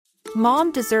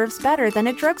Mom deserves better than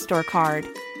a drugstore card.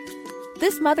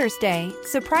 This Mother's Day,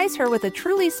 surprise her with a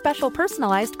truly special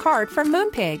personalized card from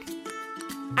Moonpig.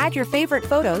 Add your favorite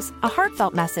photos, a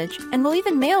heartfelt message, and we'll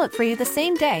even mail it for you the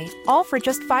same day, all for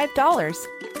just $5.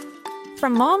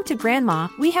 From mom to grandma,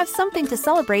 we have something to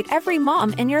celebrate every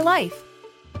mom in your life.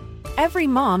 Every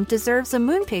mom deserves a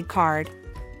Moonpig card.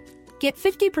 Get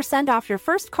 50% off your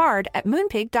first card at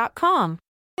moonpig.com.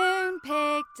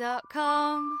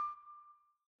 Moonpig.com.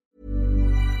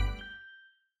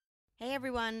 Hey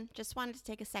everyone, just wanted to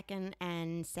take a second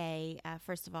and say,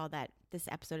 first of all, that this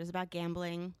episode is about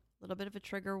gambling. A little bit of a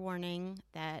trigger warning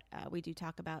that we do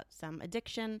talk about some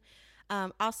addiction.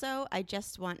 Also, I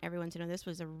just want everyone to know this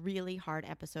was a really hard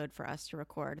episode for us to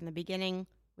record. In the beginning,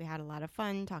 we had a lot of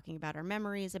fun talking about our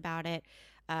memories about it,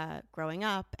 growing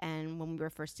up and when we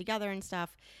were first together and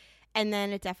stuff. And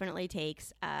then it definitely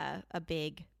takes a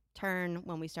big turn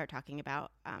when we start talking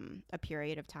about a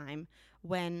period of time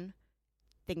when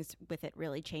things with it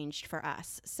really changed for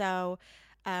us. So,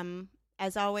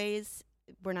 as always,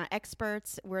 we're not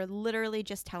experts. We're literally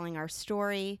just telling our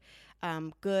story,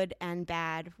 good and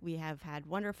bad. We have had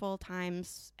wonderful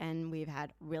times and we've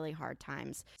had really hard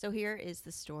times. So here is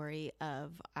the story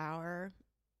of our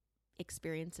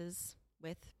experiences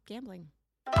with gambling.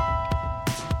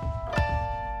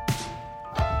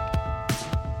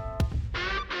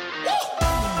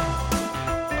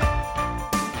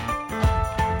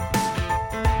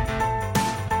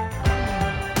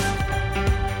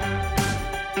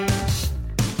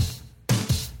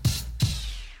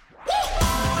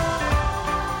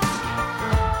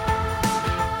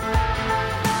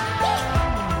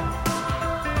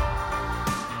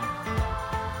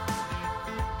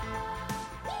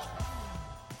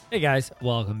 Hey guys,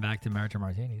 welcome back to Marriage and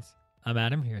Martinis. I'm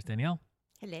Adam. Here's Danielle.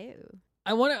 Hello.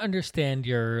 I want to understand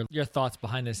your thoughts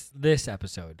behind this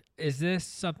episode. Is this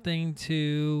something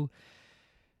to?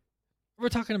 We're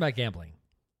talking about gambling,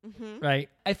 right?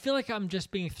 I feel like I'm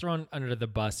just being thrown under the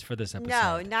bus for this episode.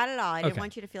 No, not at all. I didn't Okay.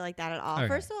 want you to feel like that at all. Okay.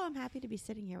 First of all, I'm happy to be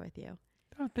sitting here with you.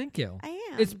 Oh, thank you. I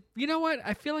am. It's you know what?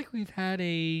 I feel like we've had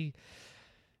a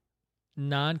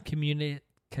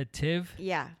non-communicative.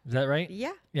 Yeah. Is that right?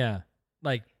 Yeah. Yeah.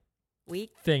 Like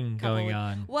Week. thing Couple going weeks.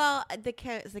 on. Well, the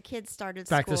kids started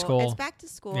Back to school. It's back to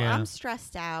school. Yeah. I'm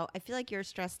stressed out. I feel like you're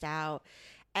stressed out,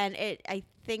 and I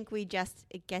think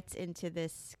it gets into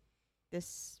this.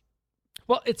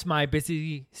 Well, it's my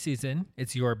busy season.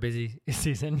 It's your busy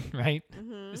season, right?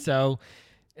 So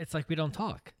it's like we don't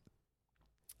talk.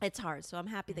 It's hard. So I'm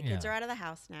happy the kids Yeah. are out of the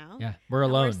house now. Yeah, we're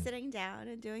And alone. We're sitting down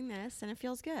and doing this, and it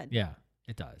feels good. Yeah,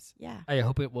 it does. Yeah. I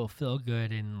hope it will feel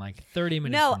good in like 30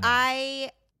 minutes. No, from now.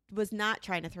 I was not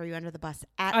trying to throw you under the bus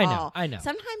at I know, all. I know.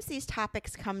 Sometimes these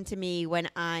topics come to me when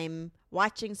I'm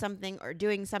watching something or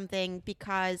doing something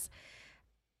because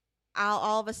I'll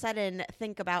all of a sudden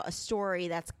think about a story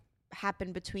that's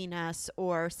happened between us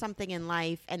or something in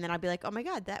life, and then I'll be like, oh my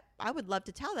God, that I would love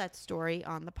to tell that story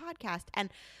on the podcast. And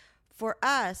for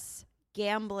us,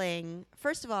 gambling,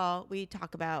 first of all, we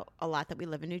talk about a lot that we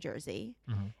live in New Jersey.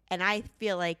 And I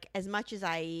feel like as much as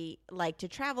I like to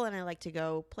travel and I like to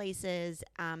go places,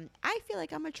 I feel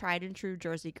like I'm a tried and true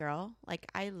Jersey girl. Like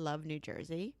I love New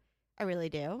Jersey. I really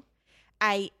do.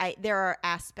 There are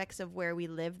aspects of where we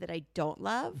live that I don't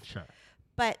love. Sure.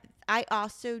 But I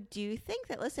also do think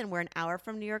that, listen, we're an hour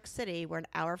from New York City. We're an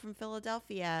hour from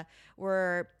Philadelphia.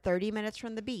 We're 30 minutes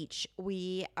from the beach.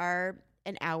 We are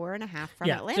an hour and a half from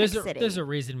Atlantic City. There's a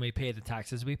reason we pay the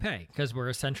taxes we pay because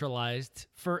we're centralized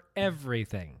for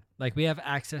everything. Like we have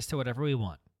access to whatever we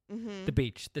want. The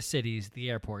beach, the cities, the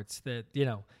airports,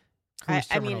 cruise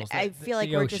terminals. I feel like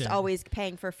the we're ocean. just always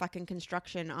paying for fucking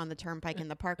construction on the Turnpike and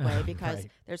the Parkway because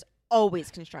Right. there's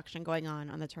always construction going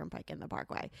on the Turnpike and the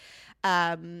Parkway.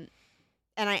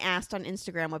 And I asked on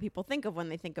Instagram what people think of when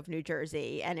they think of New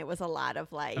Jersey, and it was a lot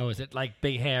of like, Oh, is it like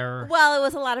big hair? well, it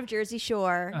was a lot of Jersey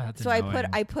Shore. Oh, that's So annoying.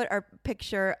 I put our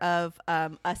picture of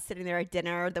us sitting there at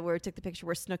dinner that we took the picture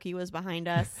where Snooki was behind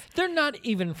us. They're not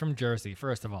even from Jersey,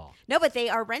 first of all. No, but they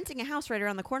are renting a house right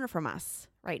around the corner from us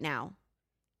right now.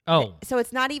 Oh, So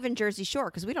it's not even Jersey Shore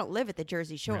because we don't live at the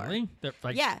Jersey Shore. really? They're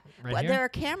like Yeah, right well, here? there are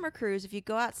camera crews. If you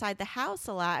go outside the house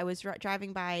a lot, I was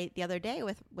driving by the other day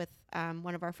with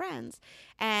one of our friends,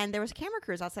 and there was camera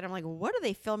crews outside. I'm like, what are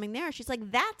they filming there? She's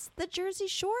like, that's the Jersey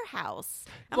Shore house.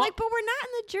 I'm Well- like, but we're not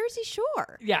in the Jersey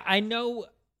Shore. Yeah, I know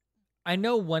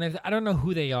one of I don't know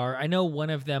who they are. I know one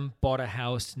of them bought a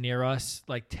house near us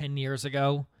like 10 years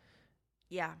ago.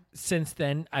 Yeah. Since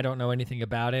then, I don't know anything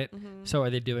about it. So are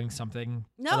they doing something?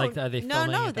 No, like, are they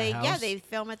filming at the house? they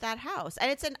film at that house, and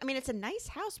it's a nice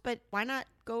house, but why not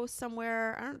go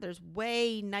somewhere? I don't know. There's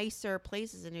way nicer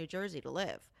places in New Jersey to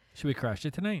live. Should we crush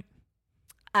it tonight?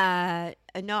 No,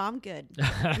 I'm good.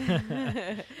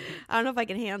 I don't know if I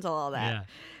can handle all that. Yeah.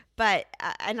 But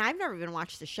and I've never even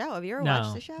watched the show. Have you ever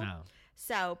watched the show? No.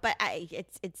 So, but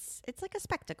it's like a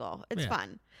spectacle. It's Yeah.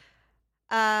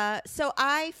 fun. So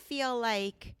I feel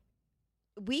like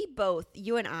we both,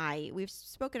 you and I, we've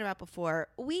spoken about before.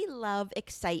 We love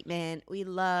excitement. We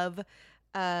love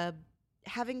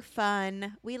having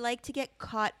fun. We like to get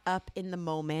caught up in the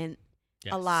moment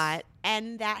a lot,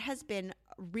 and that has been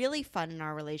really fun in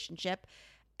our relationship.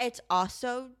 It's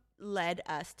also led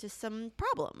us to some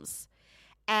problems.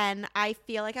 And I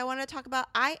feel like I want to talk about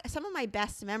some of my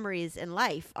best memories in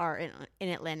life are in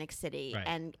Atlantic City, Right.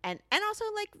 and also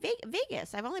like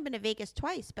Vegas. I've only been to Vegas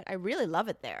twice, but I really love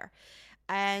it there.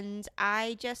 And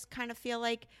I just kind of feel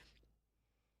like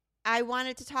I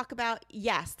wanted to talk about,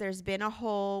 yes, there's been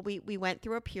we went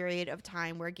through a period of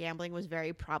time where gambling was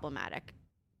very problematic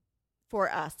for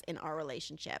us in our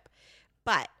relationship,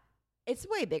 but it's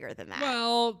way bigger than that.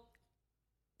 Well,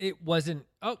 it wasn't.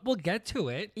 Oh, we'll get to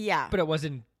it. Yeah. But it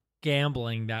wasn't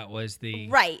gambling. That was the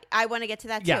Right. I want to get to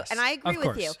that too. Yes, And I agree of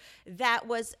with you. course.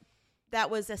 That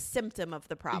was a symptom of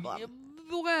the problem.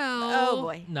 Well, Oh,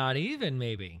 boy. not even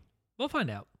maybe. We'll find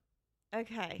out.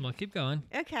 Okay. We'll keep going.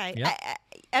 Okay. Yep.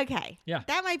 Okay. Yeah.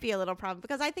 That might be a little problem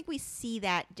because I think we see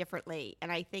that differently.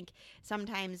 And I think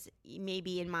sometimes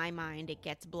maybe in my mind it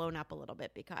gets blown up a little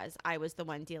bit because I was the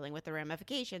one dealing with the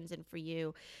ramifications. And for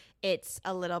you, it's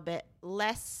a little bit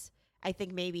less. I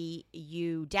think maybe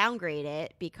you downgrade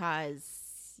it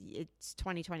because it's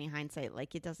 20/20 hindsight.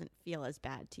 Like it doesn't feel as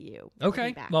bad to you. Okay.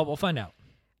 looking back. Well, we'll find out.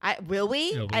 Will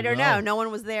we? Yeah, we I don't know. will. No one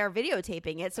was there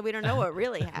videotaping it, so we don't know what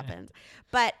really happened.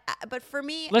 But for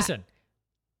me, Listen,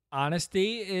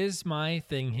 honesty is my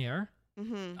thing here.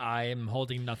 I am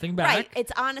holding nothing back. right?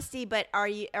 It's honesty, but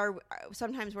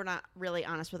sometimes we're not really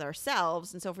honest with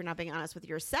ourselves, and so if we're not being honest with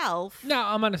yourself, No,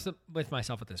 I'm honest with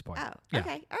myself at this point. oh, Yeah.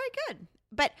 okay, all right, good.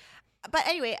 But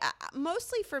anyway,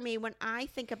 mostly for me, when I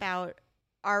think about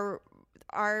our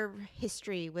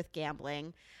history with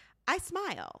gambling, I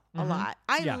smile a lot.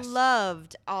 I Yes.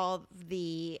 loved all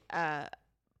the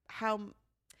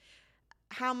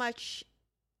how much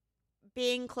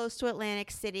being close to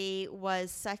Atlantic City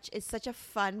is such a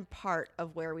fun part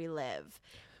of where we live.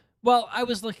 Well, I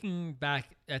was looking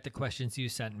back at the questions you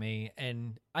sent me,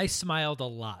 and I smiled a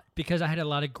lot because I had a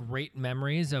lot of great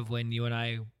memories of when you and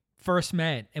I first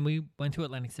met, and we went to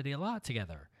Atlantic City a lot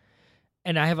together.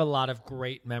 And I have a lot of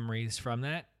great memories from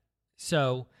that.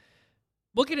 So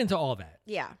we'll get into all that.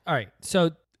 Yeah. All right.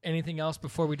 So anything else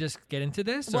before we just get into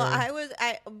this? Well, or-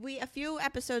 a few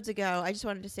episodes ago, I just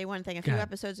wanted to say one thing. A few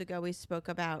episodes ago, we spoke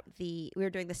about we were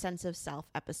doing the sense of self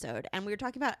episode, and we were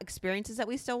talking about experiences that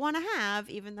we still want to have,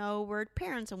 even though we're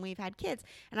parents and we've had kids.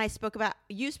 And you spoke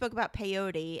about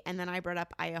peyote, and then I brought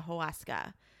up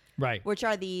ayahuasca, Right. which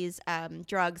are these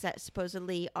drugs that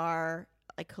supposedly are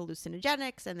like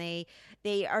hallucinogenics, and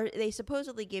they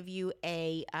supposedly give you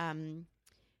a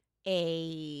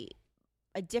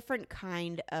different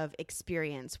kind of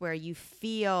experience where you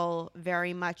feel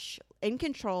very much in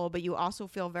control, but you also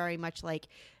feel very much like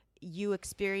you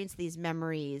experience these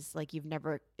memories like you've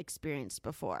never experienced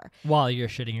before. While you're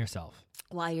shitting yourself.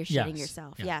 While you're shitting Yes.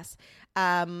 yourself. Yeah. Yes.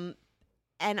 And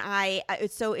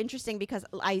it's so interesting because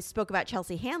I spoke about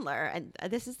Chelsea Handler, and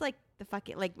this is like the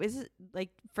fucking, like, this is like,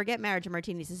 forget Marriage and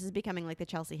Martinis. This is becoming like the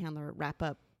Chelsea Handler wrap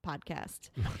up podcast.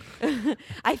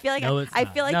 I feel like No, it's I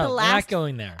not. feel like No, the we're last not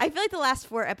going there. I feel like the last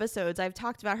 4 episodes I've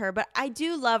talked about her, but I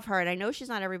do love her, and I know she's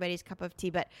not everybody's cup of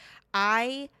tea, but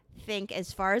I think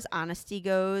as far as honesty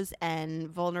goes and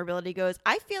vulnerability goes,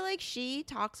 I feel like she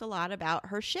talks a lot about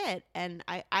her shit, and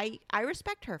I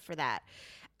respect her for that.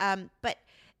 But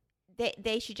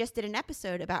she just did an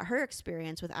episode about her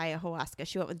experience with ayahuasca.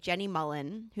 She went with Jenny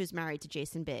Mullen, who's married to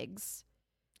Jason Biggs.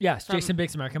 Yes, From Jason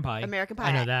Biggs, American Pie. American Pie.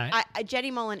 I know that.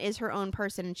 Jenny Mullen is her own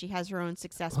person, and she has her own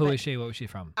success. Who but is she? What was she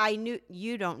from? I knew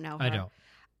you don't know her. I don't.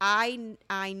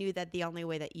 I knew that the only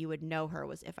way that you would know her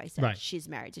was if I said Right. she's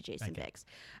married to Jason Okay. Biggs.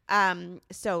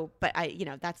 But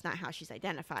that's not how she's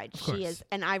identified. Of course. She is,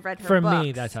 and I've read her For books.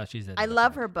 me, that's how she's I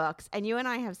love her books, and you and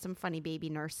I have some funny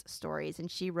baby nurse stories, and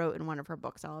she wrote in one of her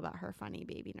books all about her funny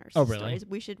baby nurse Oh, really? stories.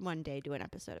 We should one day do an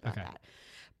episode about Okay. that.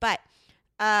 But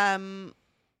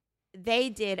they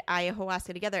did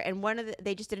ayahuasca together, and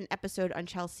they just did an episode on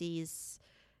Chelsea.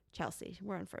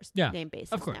 We're on first name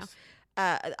basis Of course.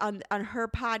 now. On her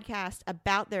podcast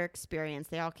about their experience.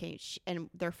 They all came, and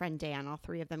their friend Dan, all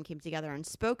 3 of them came together and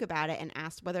spoke about it and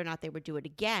asked whether or not they would do it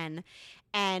again.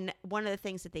 And one of the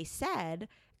things that they said,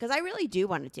 because I really do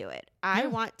want to do it, I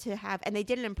want to have, and they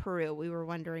did it in Peru. We were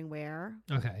wondering where,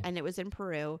 Okay. and it was in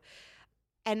Peru.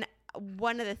 And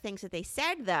one of the things that they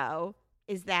said, though,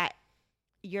 is that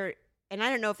and I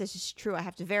don't know if this is true, I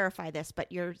have to verify this,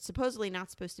 but you're supposedly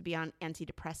not supposed to be on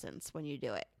antidepressants when you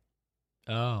do it.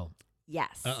 Oh.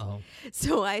 Yes. Uh-oh.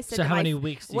 So I said so how many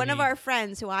weeks do you one need? of our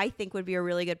friends who I think would be a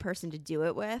really good person to do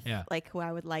it with, like who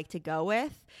I would like to go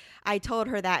with, I told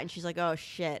her that and she's like, oh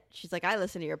shit. She's like, I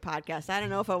listen to your podcast. I don't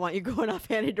know if I want you going off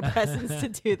antidepressants to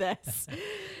do this.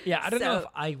 Yeah, I don't know if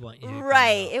I want you to.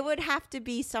 Right. It would have to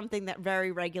be something that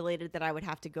very regulated that I would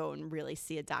have to go and really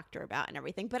see a doctor about and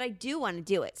everything. But I do want to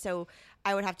do it. So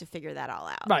I would have to figure that all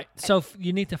out. Right. So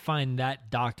you need to find that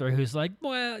doctor who's like,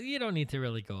 well, you don't need to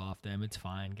really go off them. It's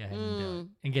fine. Go ahead and do it.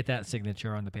 And get that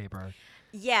signature on the paper.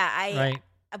 Yeah.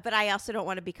 But I also don't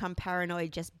want to become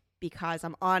paranoid just because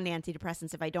I'm on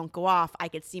antidepressants. If I don't go off, I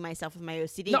could see myself with my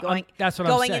OCD going. That's what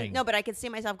I'm saying. No, but I could see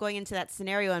myself going into that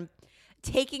scenario and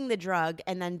taking the drug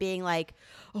and then being like,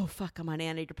 oh, fuck, I'm on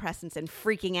antidepressants and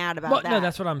freaking out about that. No,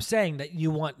 that's what I'm saying, that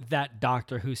you want that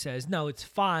doctor who says, no, it's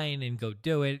fine and go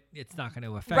do it. It's not going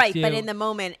to affect you. Right, but in the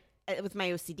moment with my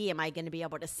OCD, am I going to be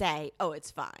able to say, oh,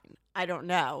 it's fine? I don't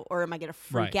know. Or am I going to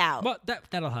freak out? Well,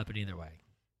 that'll happen either way.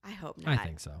 I hope not. I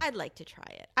think so. I'd like to try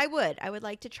it. I would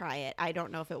like to try it. I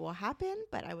don't know if it will happen,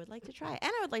 but I would like to try it.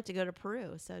 And I would like to go to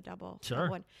Peru, so double. Sure.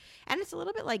 One. And it's a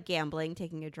little bit like gambling,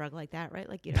 taking a drug like that, right?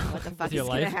 Like you don't know what the fuck your is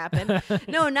going to life? happen.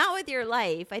 No, not with your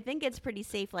life. I think it's pretty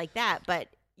safe like that, but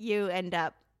you end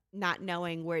up not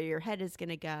knowing where your head is going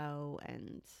to go.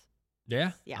 And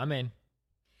yeah, I'm in.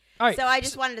 All right. So I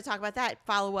just wanted to talk about that,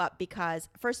 follow up, because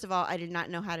first of all, I did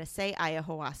not know how to say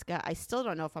ayahuasca. I still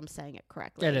don't know if I'm saying it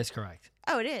correctly. That is correct.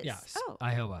 Oh, it is? Yes. Oh.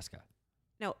 Ayahuasca.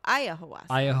 No, ayahuasca.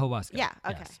 Ayahuasca. Yeah,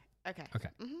 okay. Yes. Okay.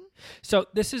 Mm-hmm. So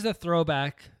this is a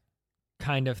throwback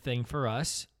kind of thing for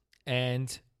us.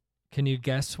 And can you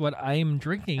guess what I am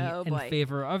drinking in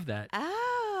favor of that?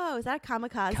 Oh, is that a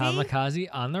kamikaze? Kamikaze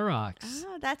on the rocks.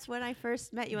 Oh, that's when I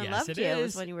first met you and Yes, loved it you. is.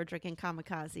 Was when you were drinking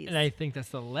kamikazes. And I think that's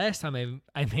the last time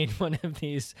I made one of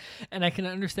these. And I can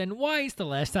understand why it's the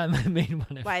last time I made one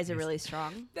of these. Why is it really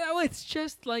strong? No, it's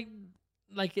just like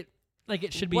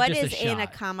it should be what just a is shot. in a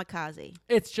kamikaze?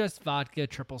 It's just vodka,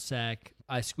 triple sec.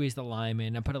 I squeeze the lime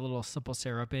in. I put a little simple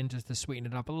syrup in just to sweeten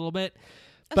it up a little bit.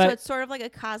 Oh, but, so it's sort of like a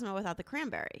Cosmo without the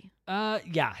cranberry.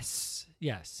 Yes.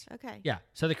 Okay. Yeah.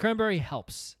 So the cranberry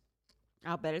helps.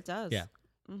 I'll bet it does. Yeah.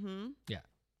 Mm-hmm. Yeah.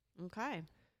 Okay.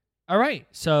 All right.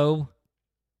 So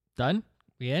done.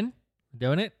 We in?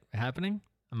 Doing it? Happening?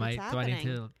 Do I need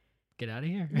to get out of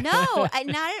here? No, not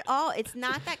at all. It's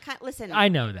not that kind. Listen, I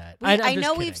know that. I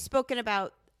know we've spoken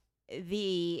about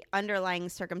the underlying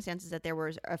circumstances that there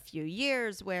was a few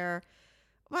years where,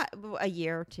 a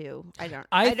year or two. I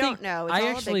don't know. It's I all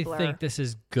actually a big blur. think this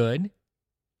is good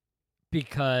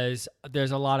because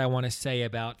there's a lot I want to say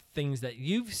about things that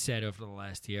you've said over the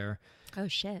last year. Oh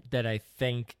shit! That I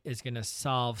think is going to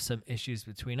solve some issues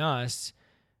between us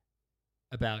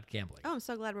about gambling. Oh, I'm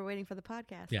so glad we're waiting for the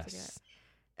podcast. Yes. To do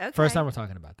it. Okay. First time we're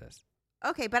talking about this.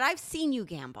 Okay, but I've seen you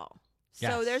gamble. So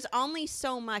Yes. there's only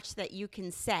so much that you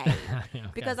can say Okay.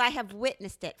 because I have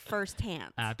witnessed it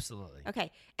firsthand. Absolutely.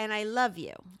 Okay, and I love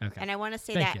you. Okay. And I want to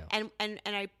say Thank that. you. And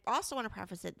I also want to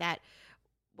preface it that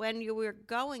when you were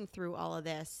going through all of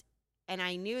this, and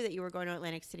I knew that you were going to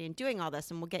Atlantic City and doing all this,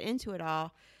 and we'll get into it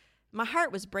all, my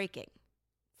heart was breaking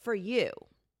for you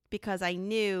because I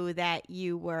knew that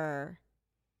you were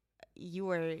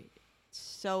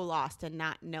so lost and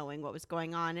not knowing what was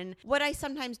going on. And what I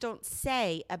sometimes don't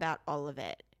say about all of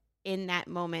it in that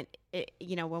moment,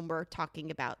 when we're talking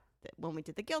about when we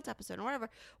did the guilt episode or whatever,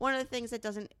 one of the things that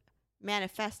doesn't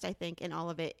manifest, I think, in all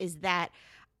of it is that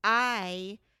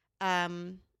I,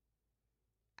 the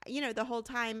whole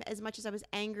time, as much as I was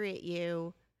angry at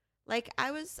you, like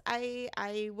I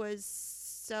was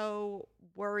so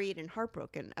worried and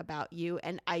heartbroken about you,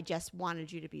 and I just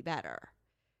wanted you to be better.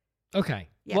 Okay.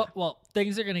 Yeah. Well,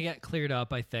 things are going to get cleared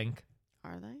up, I think.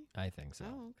 Are they? I think so.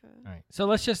 Oh, okay. All right. So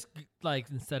let's just,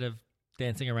 instead of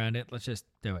dancing around it, let's just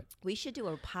do it. We should do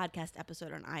a podcast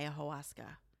episode on ayahuasca.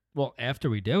 Well, after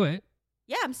we do it.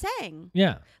 Yeah, I'm saying.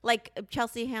 Yeah. Like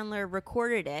Chelsea Handler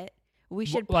recorded it. We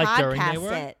should like during they podcast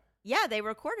were? it. Yeah, they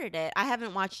recorded it. I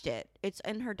haven't watched it. It's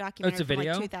in her documentary it's a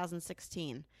video? from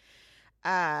 2016.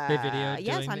 They video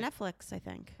yeah, it's on doing Netflix, I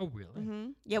think. Oh, really? Mm-hmm.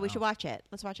 Yeah, we should watch it.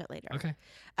 Let's watch it later. Okay.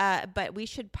 But we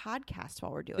should podcast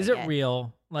while we're doing it. Is it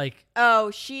real?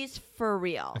 Oh, she's for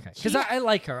real. Okay. Because I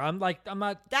like her. I'm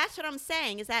not. That's what I'm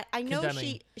saying. Is that I know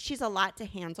condemning. she's a lot to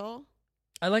handle.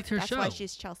 I liked her That's show. why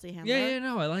she's Chelsea Handler. Yeah,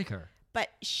 no, I like her. But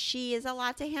she is a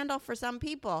lot to handle for some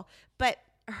people. But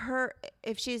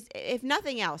if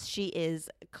nothing else, she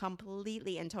is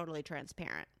completely and totally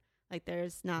transparent. Like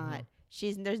there's not. Mm-hmm.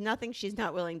 There's nothing she's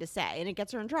not willing to say, and it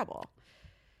gets her in trouble.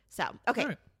 So, okay.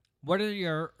 Right. What are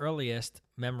your earliest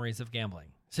memories of gambling?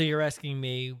 So you're asking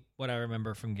me what I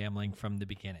remember from gambling from the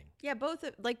beginning. Yeah, both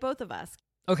of us.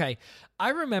 Okay. I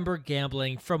remember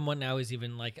gambling from when I was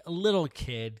even like a little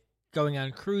kid, going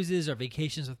on cruises or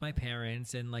vacations with my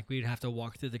parents, and like we'd have to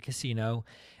walk through the casino.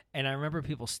 And I remember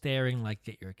people staring like,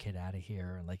 get your kid out of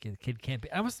here. And like, the kid can't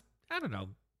be. I don't know,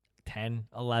 10,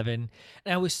 11.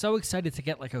 And I was so excited to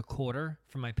get like a quarter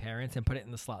from my parents and put it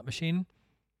in the slot machine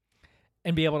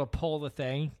and be able to pull the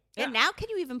thing. And now can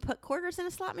you even put quarters in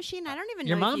a slot machine? I don't even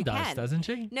Your know mom if you does, can. doesn't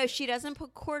she? No, she doesn't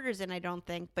put quarters in, I don't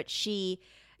think. But she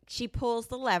pulls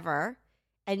the lever.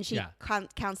 And she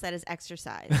counts that as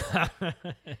exercise.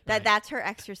 That's her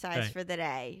exercise for the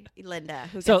day, Linda,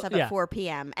 who gets up at 4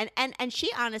 p.m. And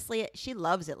she honestly, she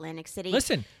loves Atlantic City.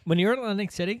 Listen, when you're in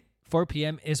Atlantic City, 4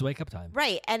 p.m. is wake up time.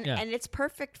 Right. And it's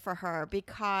perfect for her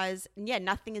because,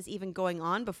 nothing is even going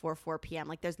on before 4 p.m.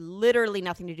 Like there's literally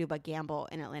nothing to do but gamble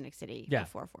in Atlantic City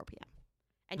before 4 p.m.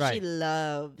 And she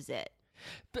loves it.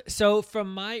 So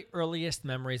from my earliest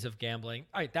memories of gambling,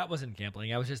 all right, that wasn't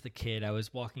gambling. I was just a kid. I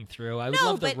was walking through. I would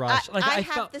love the rush. I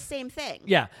have the same thing.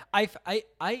 Yeah.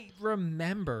 I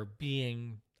remember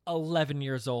being 11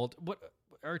 years old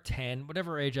or 10,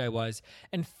 whatever age I was,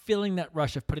 and feeling that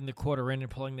rush of putting the quarter in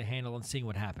and pulling the handle and seeing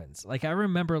what happens. Like I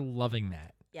remember loving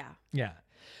that. Yeah. Yeah.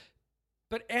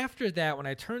 But after that, when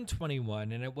I turned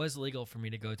 21, and it was legal for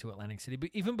me to go to Atlantic City, but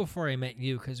even before I met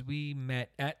you, because we met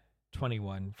at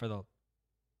 21 for the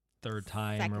third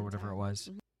time or whatever it was.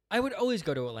 Mm-hmm. I would always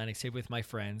go to Atlantic City with my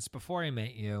friends before I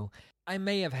met you. I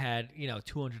may have had,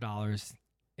 $200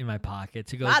 in my pocket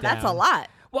to go down. Wow, that's a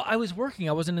lot. Well, I was working.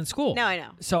 I wasn't in school. No, I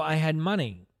know. So I had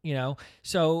money,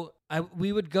 So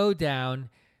we would go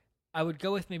down. I would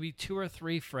go with maybe 2 or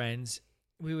 3 friends.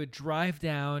 We would drive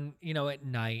down, at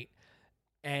night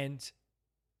and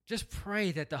just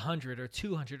pray that the $100 or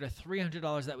 $200 or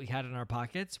 $300 that we had in our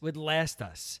pockets would last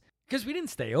us. Because we didn't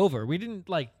stay over. We didn't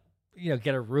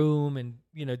get a room and,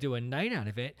 do a night out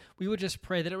of it. We would just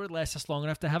pray that it would last us long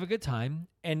enough to have a good time.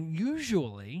 And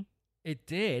usually it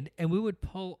did. And we would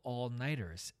pull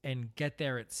all-nighters and get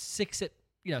there at 6 at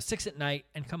night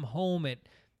and come home at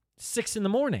 6 in the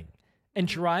morning and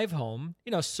drive home,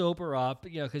 sober up,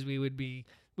 because we were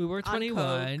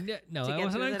 21. No, I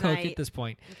wasn't on coke at this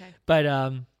point. Okay.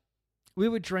 But, we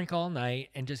would drink all night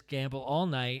and just gamble all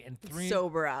night and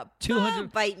sober up.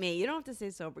 200 bite me. You don't have to say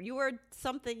sober. You were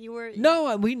something. You were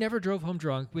No, we never drove home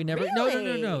drunk. We never.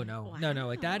 Really? No. Wow.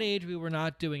 No. At that age, we were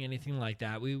not doing anything like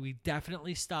that. We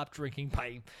definitely stopped drinking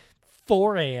by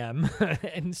 4 a.m.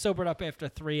 and sobered up after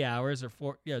 3 hours or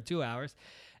 2 hours,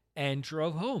 and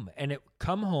drove home. And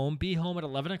come home, be home at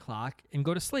 11 o'clock, and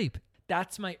go to sleep.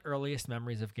 That's my earliest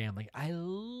memories of gambling. I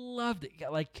loved it.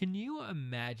 Like, can you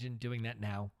imagine doing that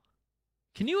now?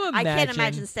 Can you imagine? I can't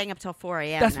imagine staying up till 4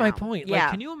 a.m. That's now. my point. Yeah.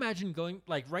 Like, can you imagine going,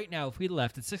 like, right now, if we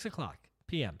left at 6 o'clock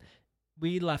p.m.,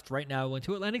 we left right now, went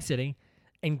to Atlantic City,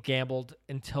 and gambled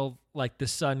until, like, the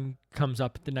sun comes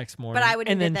up the next morning, but I would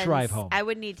and then drive home. I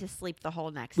would need to sleep the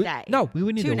whole next day. No, we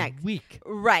would need a week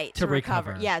to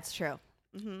recover. Yeah, it's true.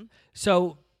 Mm-hmm.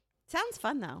 So... Sounds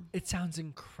fun, though. It sounds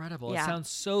incredible. Yeah. It sounds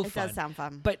so fun. It does sound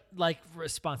fun. But, like,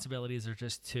 responsibilities are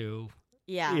just too...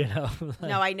 Yeah.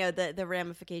 No, I know the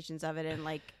ramifications of it and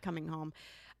like coming home.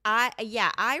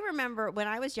 I remember when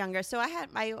I was younger. So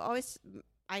I always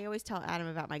tell Adam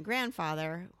about my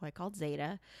grandfather, who I called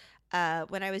Zeta.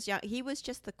 When I was young, he was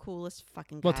just the coolest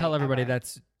fucking guy. Well, tell everybody ever.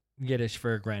 That's Yiddish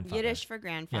for grandfather. Yiddish for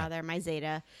grandfather, yeah. My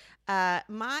Zeta.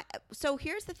 So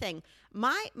here's the thing.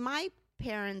 My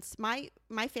parents, my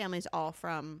family's all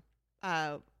from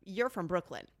you're from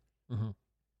Brooklyn. Mm-hmm.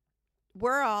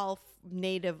 We're all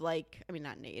native,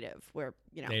 not native. We're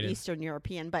native. Eastern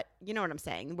European, but you know what I'm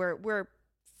saying. We're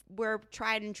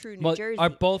tried and true New Jersey. Are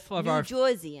both of New our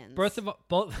Jerseyans?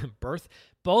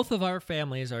 Both of our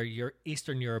families are your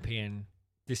Eastern European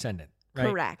descendant, right?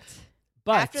 Correct.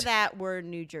 But after that, we're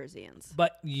New Jerseyans.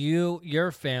 But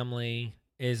your family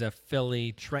is a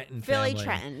Trenton family.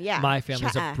 Trenton, yeah. My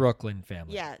family's a Brooklyn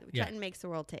family. Yeah, Trenton makes the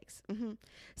world takes. Mm-hmm.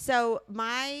 So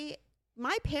my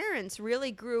parents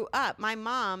really grew up. My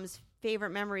mom's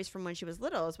favorite memories from when she was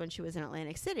little is when she was in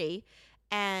Atlantic City.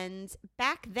 And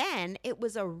back then, it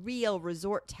was a real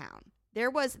resort town. There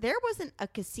wasn't a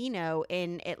casino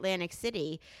in Atlantic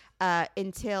City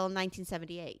until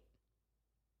 1978.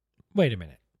 Wait a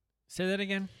minute. Say that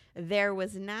again? There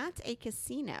was not a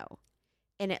casino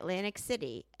in Atlantic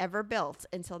City ever built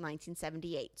until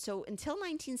 1978. So until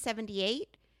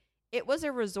 1978, it was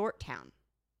a resort town.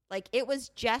 Like, it was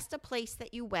just a place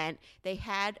that you went. They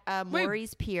had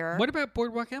Maury's Pier. What about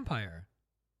Boardwalk Empire?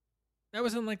 That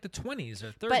was in like the 20s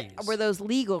or 30s. But were those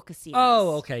legal casinos?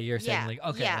 Oh, okay. You're saying Yeah. like,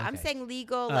 okay. Yeah, okay. I'm saying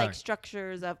legal, All like right.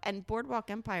 structures of, and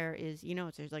Boardwalk Empire is,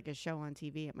 there's like a show on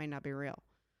TV. It might not be real.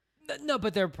 No,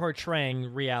 but they're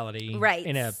portraying reality Right.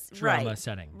 in a drama Right.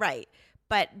 setting. Right.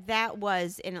 But that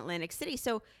was in Atlantic City.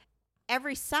 So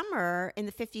every summer in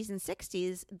the 50s and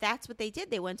 60s, that's what they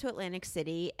did. They went to Atlantic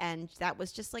City, and that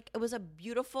was just like, it was a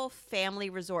beautiful family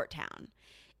resort town.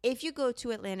 If you go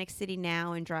to Atlantic City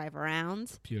now and drive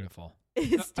around, Beautiful.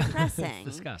 it's depressing.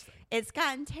 It's disgusting. It's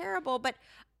gotten terrible, but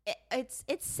it's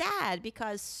sad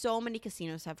because so many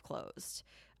casinos have closed.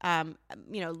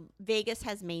 Vegas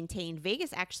has maintained.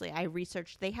 Vegas, actually, I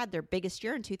researched, they had their biggest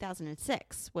year in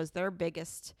 2006, was their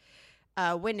biggest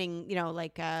winning,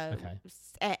 Okay.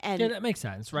 and Yeah, that makes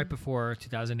sense. Right before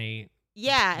 2008.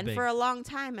 yeah, and big. for a long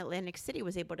time, Atlantic City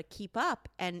was able to keep up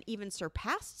and even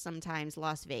surpassed sometimes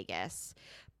Las Vegas.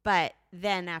 But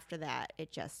then after that,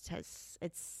 it just has,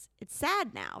 it's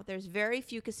sad now. There's very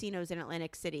few casinos in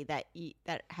Atlantic City that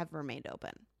have remained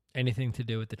open. Anything to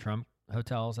do with the Trump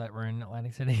hotels that were in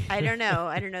Atlantic City? I don't know.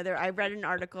 I read an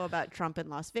article about Trump in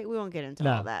Las Vegas. We won't get into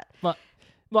all that.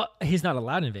 Well, he's not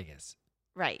allowed in Vegas.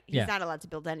 Right. He's not allowed to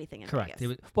build anything in Correct.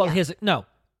 Vegas. He has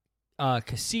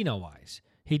casino-wise,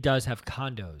 he does have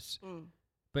condos,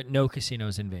 but no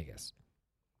casinos in Vegas.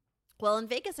 Well, in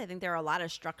Vegas, I think there are a lot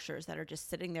of structures that are just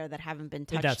sitting there that haven't been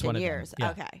touched That's one in of them, years.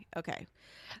 yeah. Okay.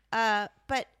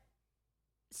 But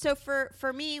so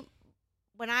for me,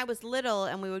 when I was little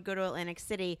and we would go to Atlantic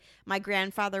City, my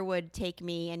grandfather would take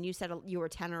me, and you said you were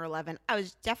 10 or 11. I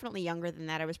was definitely younger than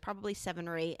that. I was probably 7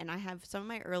 or 8, and I have some of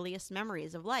my earliest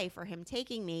memories of life are him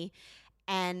taking me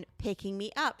and picking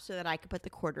me up so that I could put the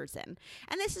quarters in.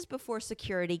 And this is before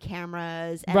security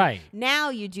cameras. And Right. now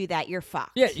you do that, you're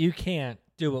fucked. Yeah, you can't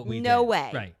do what we did. No way.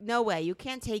 Right. No way. You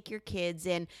can't take your kids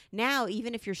in. Now,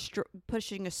 even if you're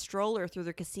pushing a stroller through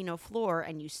the casino floor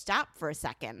and you stop for a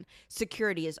second,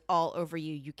 security is all over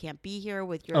you. You can't be here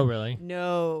with your... Oh, really?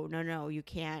 No, you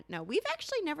can't. No, we've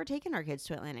actually never taken our kids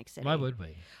to Atlantic City. Why would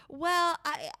we? Well,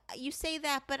 you say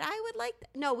that, but I would like...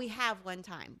 No, we have one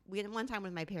time. One time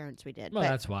with my parents we did. Well, but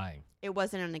that's why. it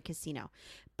wasn't in a casino.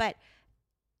 But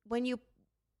when you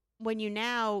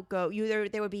now go,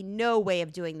 there would be no way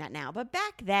of doing that now. But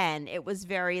back then, it was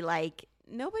very like,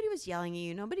 nobody was yelling at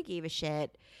you. Nobody gave a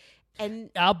shit. And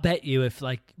I'll bet you if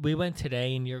like we went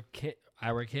today and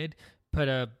our kid put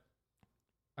all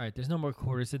right, there's no more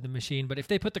quarters in the machine, but if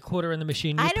they put the quarter in the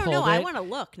machine, you I don't know. pulled I it want to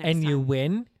look next and time. you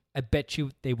win, I bet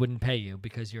you they wouldn't pay you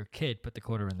because your kid put the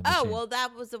quarter in the machine. Oh, well,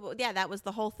 that was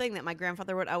the whole thing that my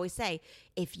grandfather would always say.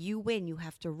 If you win, you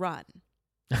have to run.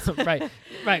 right,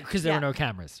 because there Yeah. were no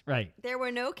cameras. Right. There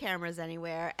were no cameras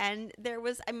anywhere, and there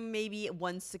was maybe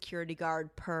one security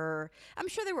guard per. I'm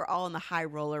sure they were all in the high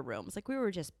roller rooms. Like we were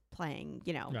just playing,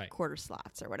 Right. quarter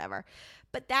slots or whatever.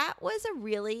 But that was a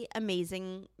really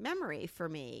amazing memory for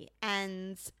me,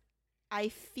 and I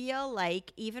feel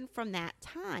like even from that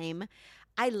time,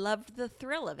 I loved the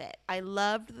thrill of it. I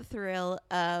loved the thrill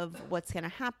of what's going to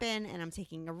happen, and I'm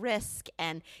taking a risk,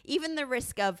 and even the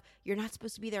risk of you're not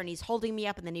supposed to be there, and he's holding me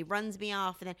up, and then he runs me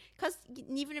off, and then because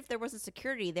even if there wasn't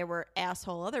security, there were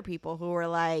asshole other people who were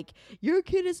like, "Your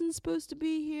kid isn't supposed to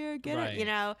be here, get Right.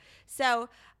 it," So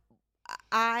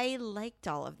I liked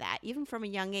all of that, even from a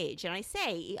young age. And I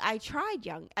say I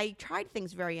tried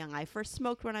things very young. I first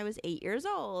smoked when I was 8 years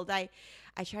old. I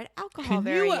tried alcohol Can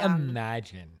very you young.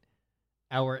 imagine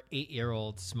our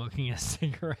 8-year-old smoking a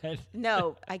cigarette?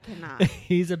 No, I cannot.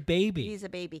 He's a baby. He's a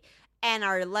baby. And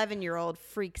our 11-year-old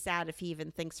freaks out if he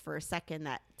even thinks for a second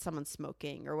that someone's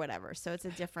smoking or whatever. So it's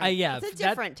a different, it's a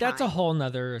different time. That's a whole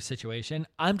nother situation.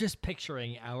 I'm just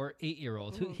picturing our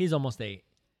 8-year-old. He's almost 8.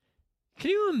 Can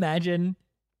you imagine?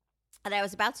 And I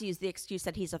was about to use the excuse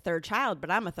that he's a third child, but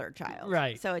I'm a third child.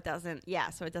 Right. So it doesn't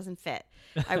fit.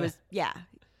 I was,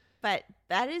 But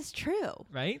that is true.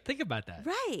 Right? Think about that.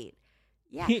 Right.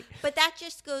 Yeah. But that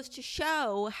just goes to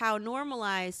show how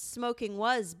normalized smoking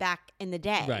was back in the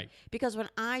day. Right. Because when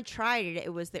I tried it,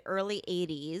 it was the early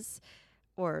 80s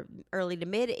or early to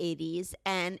mid 80s,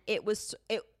 and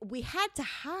we had to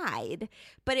hide,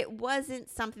 but it wasn't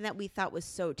something that we thought was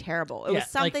so terrible. It was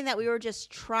something that we were just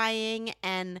trying,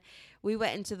 and we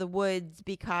went into the woods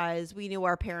because we knew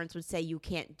our parents would say you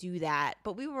can't do that,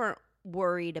 but we weren't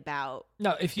worried about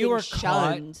No, if you were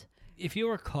shunned.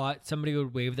 caught, somebody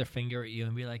would wave their finger at you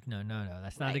and be like, no,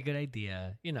 that's not a good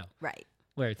idea. Right.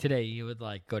 Where today you would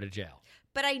like go to jail.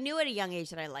 But I knew at a young age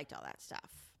that I liked all that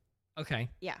stuff. Okay.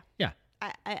 Yeah. Yeah.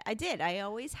 I did. I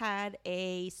always had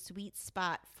a sweet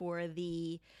spot for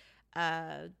the,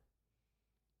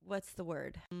 what's the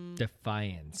word?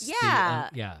 Defiance. Yeah.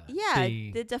 Yeah.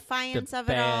 Yeah. The defiance the of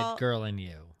it all. bad girl in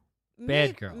you.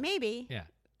 Bad girl. Maybe. Yeah.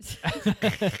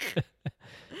 I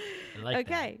like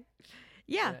okay.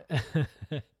 Yeah.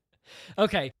 that.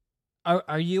 Okay.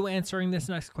 Are you answering this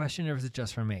next question, or is it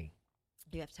just for me?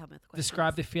 You have to tell me what the question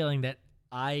Describe is. the feeling that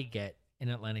I get in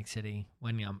Atlantic City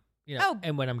when I'm,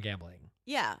 and when I'm gambling.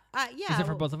 Yeah. Yeah. Is it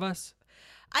for both of us?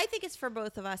 I think it's for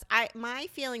both of us. My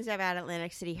feelings about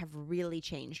Atlantic City have really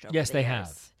changed over Yes, the they years.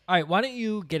 have. All right. Why don't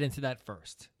you get into that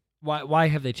first? Why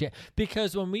have they changed?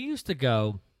 Because when we used to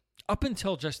go, up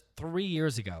until just 3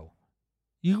 years ago,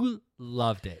 you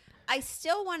loved it. I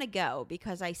still want to go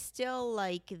because I still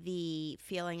like the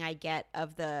feeling I get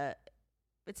of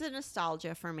it's a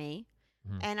nostalgia for me.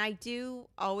 Mhm. And I do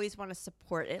always want to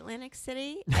support Atlantic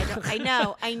City. I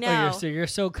know. Oh, you're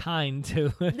so kind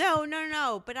to.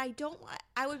 No. But I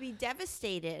would be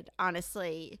devastated,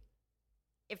 honestly,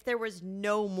 if there was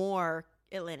no more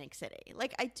Atlantic City.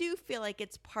 Like, I do feel like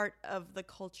it's part of the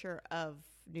culture of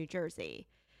New Jersey.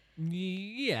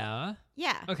 Yeah.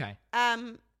 Yeah. Okay.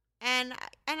 And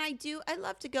I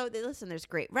love to go. Listen, there's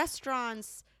great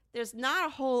restaurants. There's not a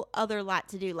whole other lot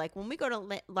to do. Like when we go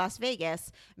to Las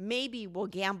Vegas, maybe we'll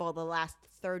gamble the last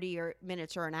 30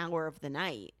 minutes or an hour of the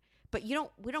night. But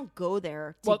we don't go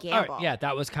there to gamble. Yeah,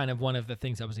 that was kind of one of the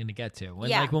things I was going to get to.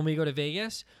 Like when we go to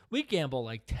Vegas, we gamble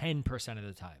like 10% of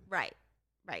the time. Right.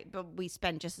 But we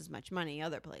spend just as much money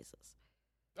other places.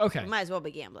 Okay. We might as well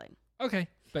be gambling. Okay.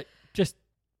 But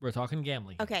we're talking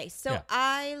gambling. Okay. So Yeah.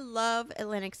 I love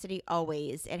Atlantic City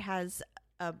always. It has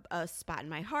a spot in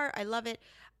my heart. I love it.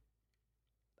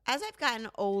 As I've gotten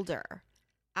older,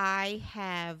 I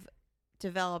have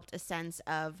developed a sense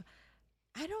of,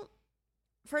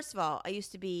 first of all, I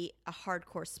used to be a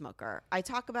hardcore smoker. I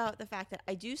talk about the fact that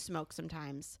I do smoke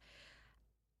sometimes.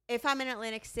 If I'm in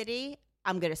Atlantic City,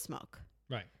 I'm going to smoke.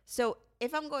 Right. So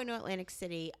if I'm going to Atlantic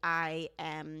City, I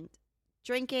am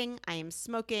drinking, I am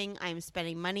smoking, I am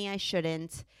spending money I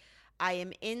shouldn't. I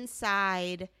am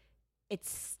inside. It's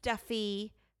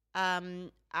stuffy.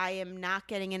 I am not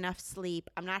getting enough sleep.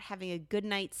 I'm not having a good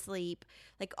night's sleep.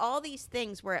 Like all these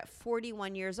things where at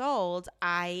 41 years old,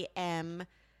 I am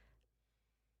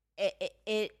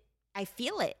I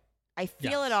feel it. I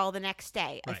feel it all the next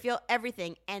day. Right. I feel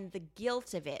everything and the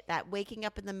guilt of it, that waking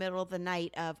up in the middle of the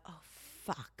night of, oh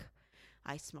fuck,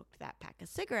 I smoked that pack of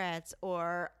cigarettes,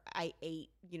 or I ate,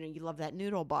 you love that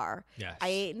noodle bar. Yes. I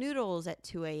ate noodles at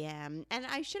 2 a.m. And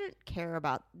I shouldn't care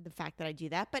about the fact that I do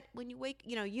that. But when you wake,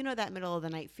 that middle of the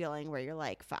night feeling where you're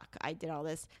like, fuck, I did all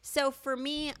this. So for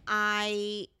me,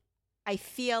 I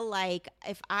feel like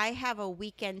if I have a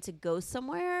weekend to go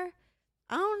somewhere,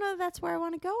 I don't know if that's where I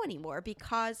want to go anymore,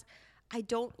 because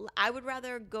I would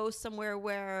rather go somewhere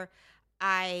where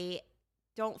I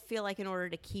don't feel like in order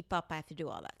to keep up, I have to do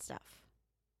all that stuff.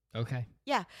 Okay.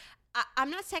 Yeah. I'm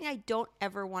not saying I don't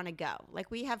ever want to go.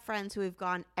 Like we have friends who we've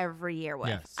gone every year with.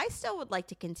 Yes. I still would like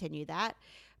to continue that.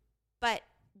 But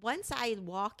once I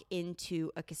walk into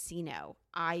a casino,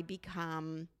 I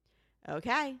become,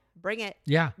 okay, bring it.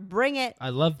 Yeah. Bring it. I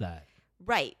love that.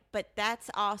 Right. But that's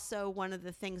also one of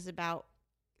the things about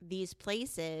these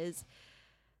places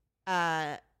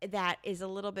that is a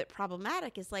little bit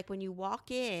problematic, is like when you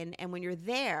walk in and when you're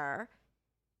there,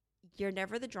 you're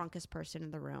never the drunkest person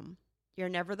in the room. You're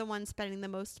never the one spending the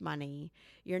most money.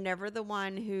 You're never the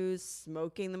one who's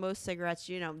smoking the most cigarettes.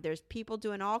 There's people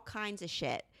doing all kinds of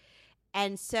shit.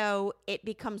 And so it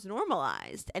becomes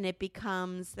normalized, and it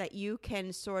becomes that you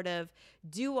can sort of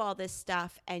do all this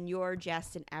stuff and you're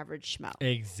just an average schmo.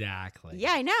 Exactly.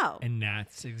 Yeah, I know. And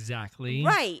that's exactly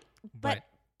right.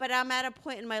 But I'm at a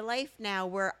point in my life now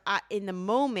where in the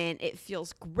moment it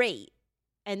feels great.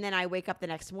 And then I wake up the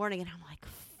next morning and I'm like,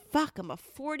 fuck, I'm a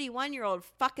 41-year-old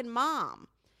fucking mom.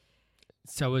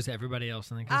 So is everybody else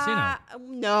in the casino.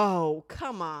 No,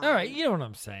 come on. All right, you know what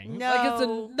I'm saying.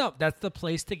 No. That's the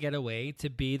place to get away, to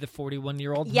be the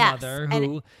 41-year-old Yes, mother and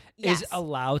who is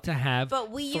allowed to have But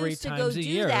we 3 used to times go a do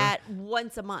year. that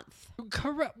once a month.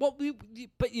 Correct. Well,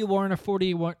 but you weren't a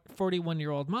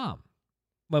 41-year-old mom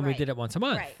when we Right. did it once a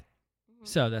month. Right.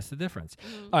 So that's the difference.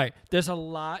 Mhm. All right, there's a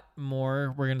lot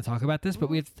more we're going to talk about this, but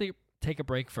we have to take a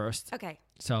break first. Okay.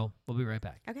 So we'll be right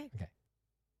back. Okay.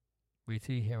 Wait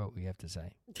till you hear what we have to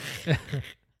say.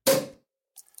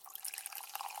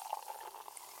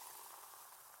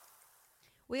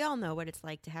 We all know what it's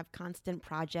like to have constant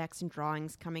projects and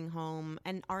drawings coming home,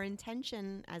 and our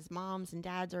intention as moms and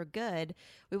dads are good.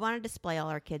 We want to display all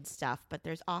our kids' stuff, but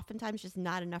there's oftentimes just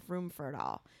not enough room for it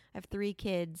all. I have 3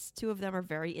 kids. 2 of them are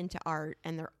very into art,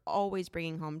 and they're always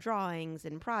bringing home drawings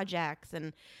and projects,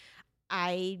 and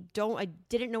I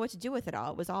didn't know what to do with it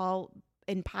all. It was all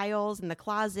in piles in the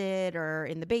closet or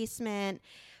in the basement.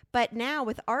 But now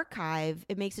with Archive,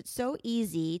 it makes it so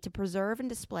easy to preserve and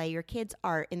display your kids'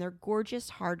 art in their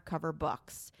gorgeous hardcover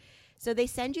books. So they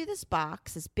send you this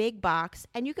box, this big box,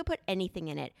 and you can put anything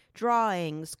in it.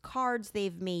 Drawings, cards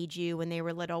they've made you when they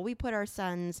were little. We put our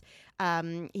son's,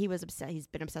 he's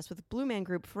been obsessed with Blue Man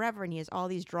Group forever, and he has all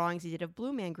these drawings he did of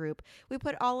Blue Man Group. We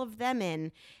put all of them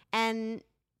in, and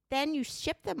then you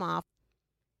ship them off.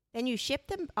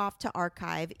 To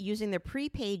Archive using the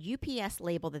prepaid UPS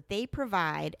label that they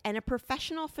provide, and a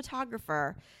professional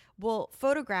photographer will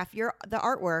photograph the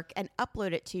artwork and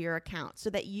upload it to your account so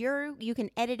that you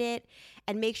can edit it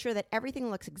and make sure that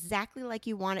everything looks exactly like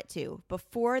you want it to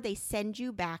before they send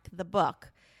you back the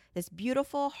book. This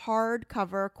beautiful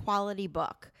hardcover quality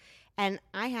book. And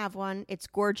I have one. It's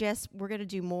gorgeous. We're going to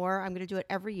do more. I'm going to do it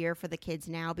every year for the kids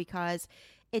now because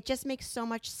it just makes so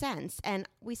much sense. And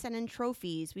we sent in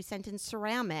trophies. We sent in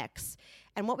ceramics.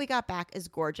 And what we got back is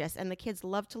gorgeous. And the kids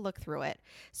love to look through it.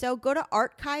 So go to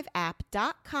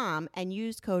archiveapp.com and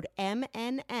use code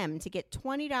MNM to get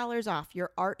 $20 off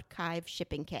your Archive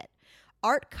shipping kit.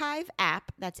 Archive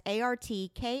app, that's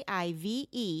ARTKIVE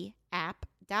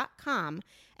app.com,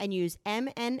 and use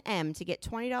MNM to get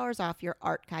 $20 off your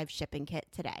Archive shipping kit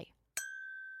today.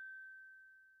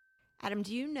 Adam,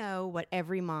 do you know what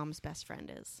every mom's best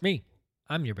friend is? Me.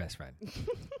 I'm your best friend.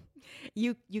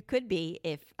 You could be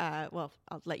if, I'll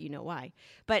let you know why.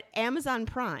 But Amazon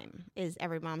Prime is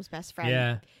every mom's best friend.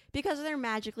 Yeah. Because of their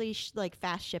magically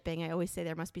fast shipping. I always say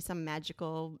there must be some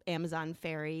magical Amazon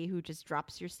fairy who just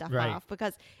drops your stuff off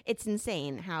because it's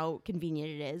insane how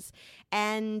convenient it is.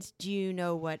 And do you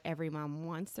know what every mom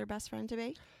wants their best friend to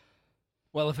be?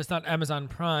 Well, if it's not Amazon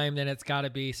Prime, then it's got to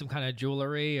be some kind of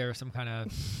jewelry or some kind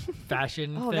of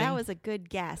fashion thing. That was a good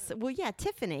guess. Well, yeah,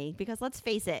 Tiffany, because let's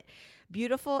face it,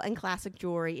 beautiful and classic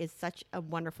jewelry is such a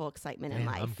wonderful excitement in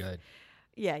life. I'm good.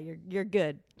 Yeah, you're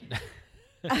good.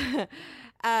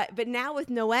 But now with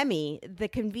Noemi, the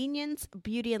convenience,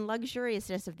 beauty, and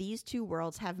luxuriousness of these two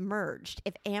worlds have merged.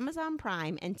 If Amazon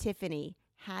Prime and Tiffany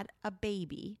had a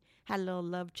baby, had a little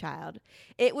love child,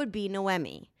 it would be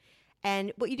Noemi.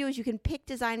 And what you do is you can pick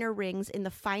designer rings in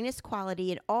the finest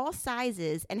quality in all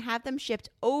sizes and have them shipped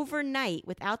overnight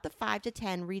without the 5 to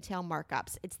 10 retail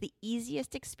markups. It's the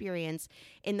easiest experience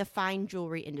in the fine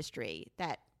jewelry industry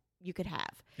that you could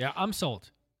have. Yeah, I'm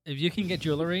sold. If you can get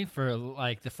jewelry for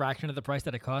like the fraction of the price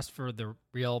that it costs for the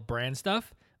real brand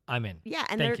stuff, I'm in. Yeah,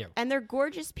 and Thank you. And they're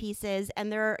gorgeous pieces,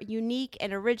 and they're unique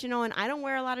and original, and I don't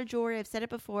wear a lot of jewelry. I've said it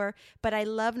before, but I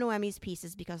love Noemi's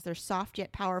pieces because they're soft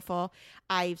yet powerful.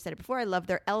 I've said it before, I love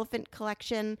their elephant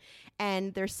collection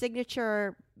and their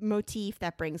signature motif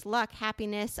that brings luck,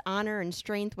 happiness, honor, and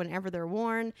strength whenever they're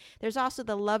worn. There's also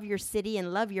the Love Your City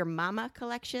and Love Your Mama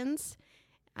collections.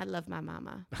 I love my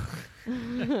mama.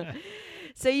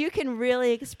 So you can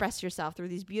really express yourself through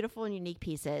these beautiful and unique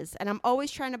pieces. And I'm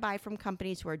always trying to buy from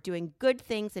companies who are doing good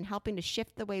things and helping to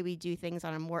shift the way we do things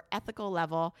on a more ethical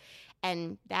level.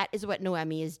 And that is what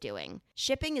Noemi is doing.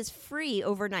 Shipping is free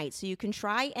overnight, so you can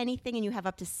try anything and you have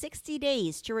up to 60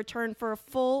 days to return for a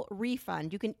full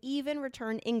refund. You can even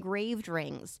return engraved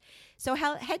rings. So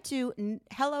head to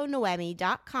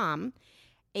hellonoemi.com.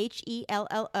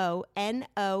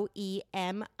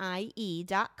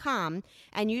 HELLONOEMIE.com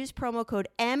and use promo code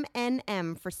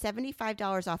MNM for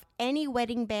 $75 off any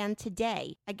wedding band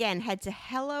today. Again, head to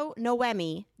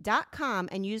hellonoemi.com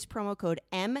and use promo code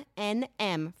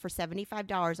MNM for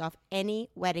 $75 off any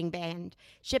wedding band.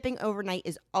 Shipping overnight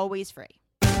is always free.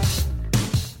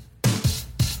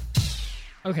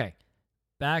 Okay,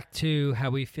 back to how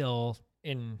we feel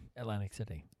in Atlantic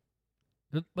City.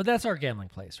 But that's our gambling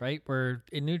place, right? We're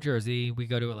in New Jersey. We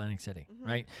go to Atlantic City,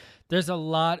 right? There's a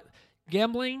lot.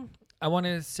 Gambling, I want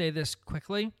to say this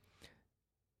quickly,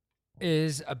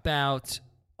 is about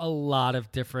a lot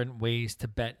of different ways to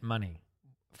bet money.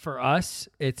 For us,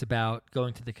 it's about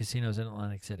going to the casinos in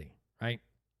Atlantic City, right?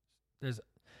 There's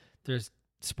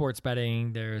sports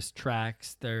betting. There's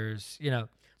tracks. There's,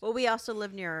 Well, we also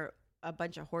live near a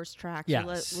bunch of horse tracks.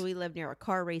 Yes. We live near a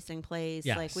car racing place.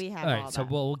 Yes. Like we have all right, all that.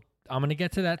 So I'm going to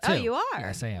get to that too. Oh, you are?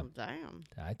 Yes, I am. Oh, damn.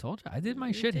 I told you. I did my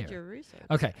You shit did here. your research.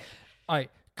 Okay. All right.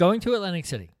 Going to Atlantic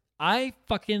City. I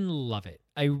fucking love it.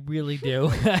 I really do.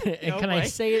 And can I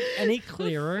say it any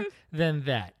clearer than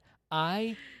that?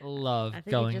 I love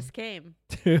going just came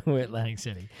to Atlantic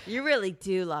City. You really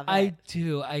do love it. I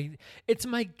do. It's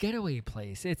my getaway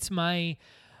place.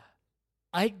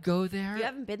 I go there. You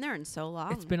haven't been there in so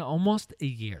long. It's been almost a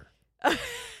year.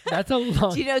 That's a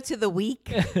long. Do you know to the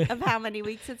week of how many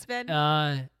weeks it's been?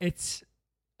 It's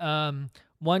 1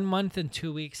 month and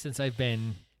 2 weeks since I've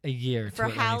been a year For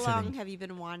to how Atlantic long City. have you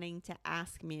been wanting to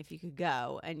ask me if you could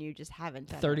go, and you just haven't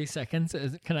done 30 it? seconds.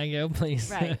 Can I go,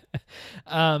 please? Right.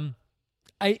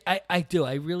 I do.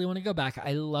 I really want to go back.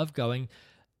 I love going.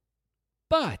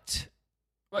 But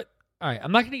all right,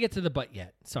 I'm not going to get to the but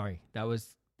yet. Sorry. That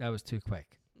was too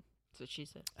quick. That's what she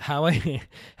said. How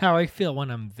I feel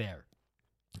when I'm there.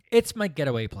 It's my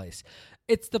getaway place.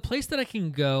 It's the place that I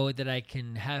can go that I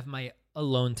can have my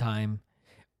alone time.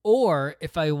 Or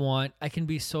if I want, I can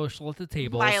be social at the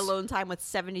tables. My alone time with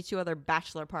 72 other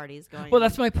bachelor parties going Well, on.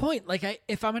 that's my point. Like,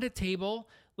 if I'm at a table,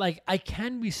 like, I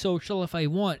can be social if I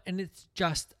want, and it's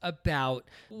just about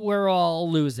we're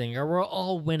all losing or we're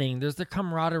all winning. There's the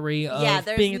camaraderie of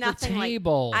there's being at the nothing like-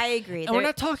 table. I agree. And we're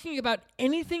not talking about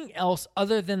anything else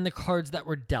other than the cards that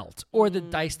were dealt or the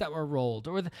dice that were rolled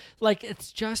or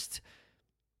it's just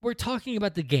we're talking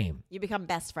about the game. You become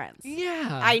best friends.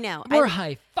 Yeah, I know. We're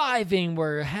high-fiving.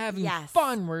 We're having Yes.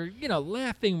 fun. We're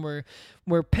laughing.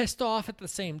 We're pissed off at the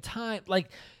same time. Like,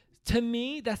 to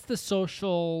me, that's the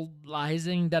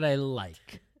socializing that I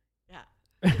like.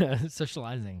 Yeah.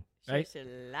 Socializing, right?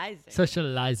 Socializing.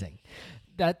 Socializing.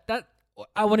 That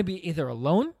I want to be either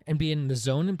alone and be in the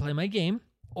zone and play my game,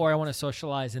 or I want to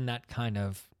socialize in that kind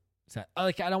of set.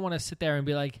 Like, I don't want to sit there and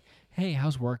be like, hey,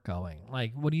 how's work going?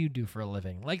 Like, what do you do for a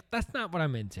living? Like, that's not what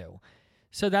I'm into.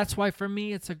 So that's why for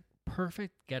me, it's a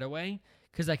perfect getaway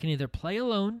because I can either play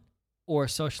alone or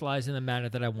socialize in the manner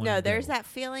that I want to. No, there's that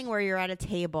feeling where you're at a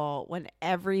table when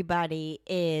everybody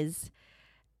is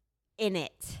in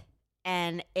it.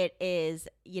 And it is,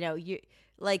 you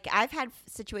like I've had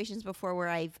situations before where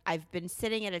I've been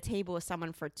sitting at a table with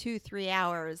someone for 2-3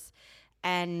 hours.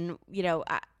 And,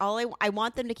 I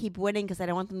want them to keep winning because I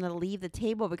don't want them to leave the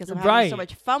table because I'm having so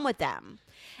much fun with them.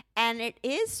 And it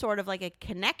is sort of like a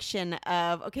connection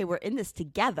of, okay, we're in this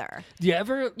together. Do you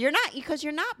ever? You're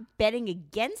not betting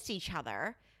against each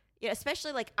other.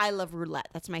 Especially like I love roulette.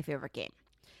 That's my favorite game.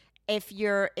 If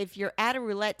you're at a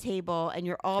roulette table and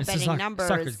you're all betting numbers,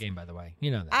 Sucker's game, by the way.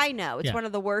 You know that. I know it's Yeah. one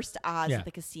of the worst odds Yeah. at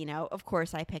the casino. Of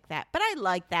course, I pick that, but I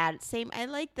like that. I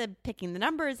like the picking the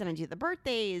numbers, and I do the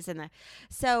birthdays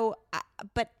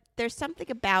but there's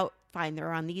something about fine.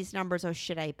 They're on these numbers. Oh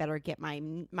shit! I better get my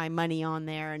money on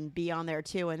there and be on there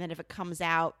too. And then if it comes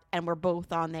out and we're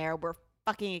both on there, we're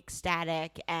fucking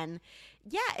ecstatic. And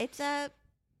yeah, it's an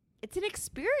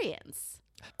experience.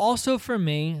 Also, for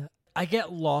me, I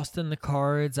get lost in the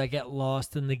cards. I get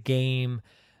lost in the game.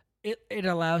 It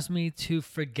allows me to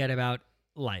forget about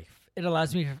life. It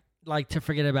allows me to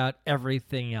forget about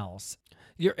everything else.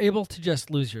 You're able to just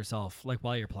lose yourself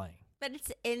while you're playing. But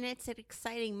it's an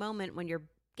exciting moment when you're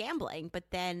gambling,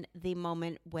 but then the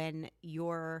moment when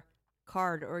your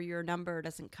card or your number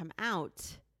doesn't come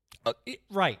out.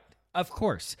 Right, of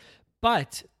course.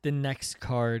 But the next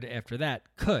card after that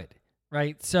could.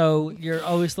 Right, so you're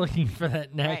always looking for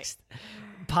that next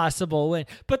possible win.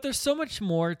 But there's so much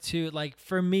more to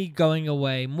for me going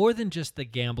away, more than just the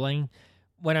gambling.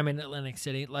 When I'm in Atlantic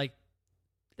City,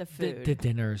 The food, the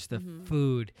dinners, the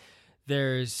food.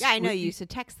 There's I know you used to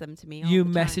text them to me. All you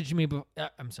the time. messaged me.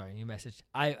 I'm sorry, you messaged.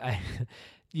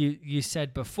 You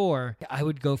said before I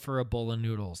would go for a bowl of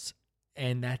noodles,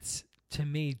 and that's to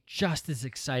me just as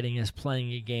exciting as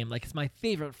playing a game. It's my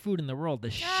favorite food in the world. The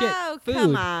shit food.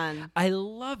 Come on. I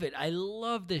love it. I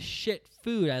love the shit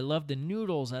food. I love the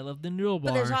noodles. I love the noodle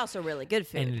bar. But there's also really good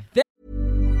food. And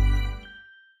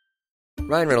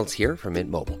Ryan Reynolds here from Mint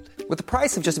Mobile. With the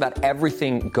price of just about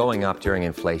everything going up during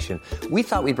inflation, we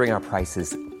thought we'd bring our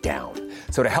prices down.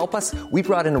 So to help us, we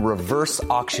brought in a reverse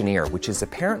auctioneer, which is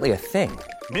apparently a thing.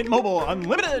 Mint Mobile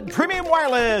Unlimited Premium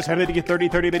Wireless. How to get 30,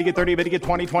 30, bit to get 30, bit to get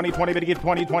 20, 20, 20, bit to get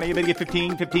 20, 20, bit to get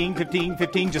 15, 15, 15,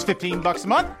 15, just $15 a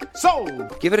month?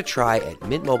 Sold! Give it a try at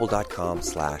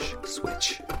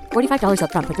mintmobile.com/switch. $45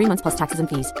 up front for 3 months plus taxes and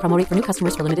fees. Promo rate for new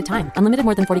customers for limited time. Unlimited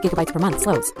more than 40 gigabytes per month.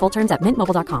 Slows full terms at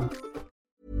mintmobile.com.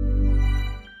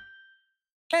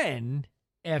 then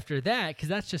after that, because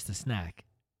that's just a snack,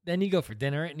 then you go for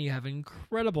dinner and you have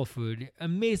incredible food,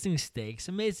 amazing steaks,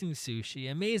 amazing sushi,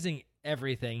 amazing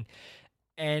everything.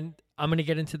 And I'm going to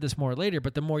get into this more later,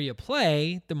 but the more you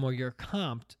play, the more you're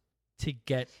comped to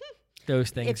get those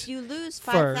things. If you lose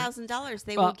 $5,000,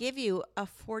 they will give you a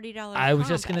 $40 I was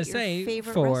just going to say,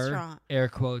 for restaurant. Air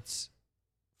quotes,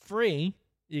 free,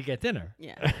 you get dinner.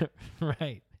 Yeah.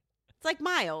 Right. It's like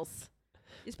miles.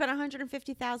 You spend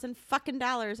 $150,000 fucking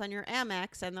dollars on your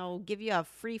Amex, and they'll give you a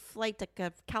free flight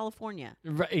to California.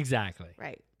 Right, exactly.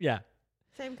 Right. Yeah.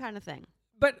 Same kind of thing.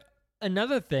 But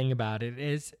another thing about it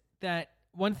is that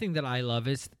one thing that I love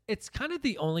is it's kind of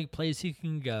the only place you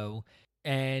can go,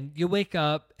 and you wake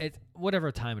up at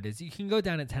whatever time it is. You can go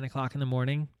down at 10 o'clock in the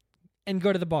morning and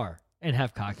go to the bar and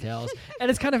have cocktails. And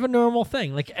it's kind of a normal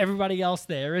thing. Like everybody else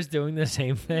there is doing the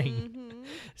same thing. Mm-hmm.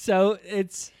 So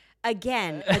it's...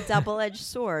 Again, a double-edged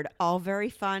sword. All very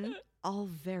fun, all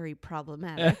very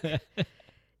problematic.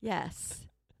 Yes.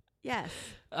 Yes.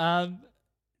 No,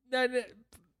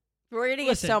 We're going to get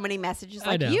Listen, so many messages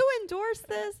I like, know. you endorse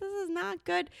this. This is not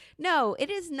good. No, it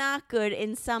is not good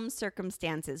in some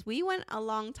circumstances. We went a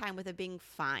long time with it being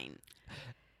fine.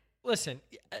 Listen,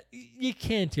 you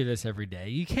can't do this every day.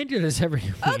 You can't do this every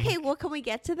week. Okay, well, can we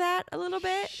get to that a little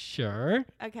bit? Sure.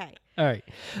 Okay. All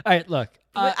right, look.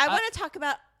 I want to talk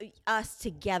about us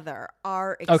together,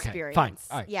 our Okay, experience. fine.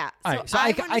 All right. Yeah. All right. So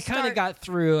I kind of start- got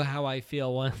through how I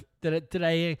feel when did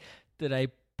I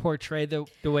portray the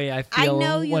way I feel I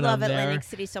know you when love I'm there? Atlantic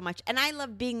City so much, and I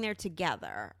love being there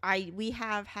together. We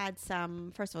have had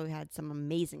some. First of all, we had some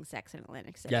amazing sex in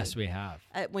Atlantic City. Yes, we have.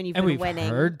 When you've And been we've winning,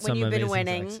 heard when some you've been amazing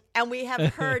winning, sex. and we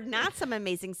have heard not some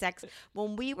amazing sex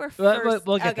when we were Well, first.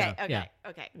 we'll get okay, there. okay, Yeah.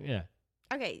 okay, Yeah.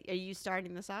 okay. Are you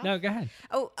starting this off? No, go ahead.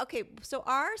 Oh, okay. So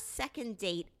our second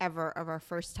date ever of our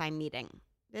first time meeting.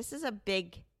 This is a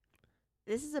big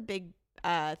thing.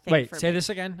 Wait, for say me. this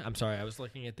again. I'm sorry. I was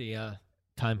looking at the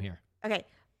time here. Okay.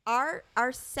 Our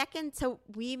second, so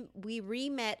we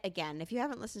re-met again. If you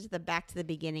haven't listened to the Back to the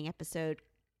Beginning episode,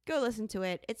 go listen to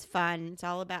it. It's fun. It's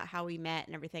all about how we met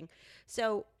and everything.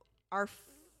 So our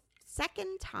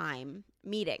second time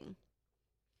meeting,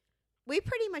 we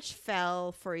pretty much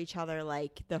fell for each other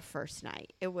like the first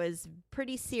night. It was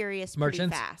pretty serious,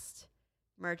 Merchants? pretty fast.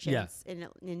 Merchants in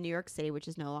New York City, which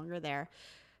is no longer there.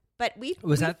 But we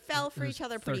fell for each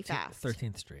other pretty fast.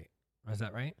 13th Street. Was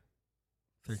that right?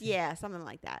 13th? Yeah, something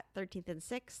like that. 13th and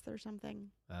 6th or something.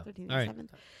 Oh. 13th All and right.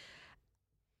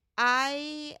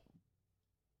 7th.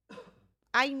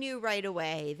 I knew right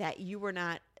away that you were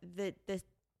not the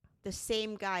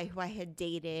same guy who I had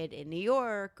dated in New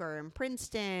York or in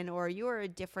Princeton, or you were a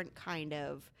different kind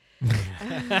of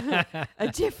a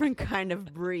different kind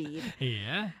of breed.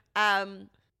 Yeah.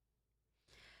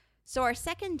 So our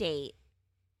second date,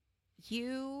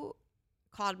 you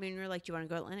called me and you were like, "Do you want to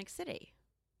go to Atlantic City?"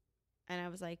 And I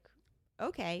was like,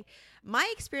 okay. My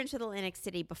experience with Atlantic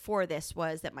City before this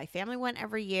was that my family went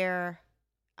every year.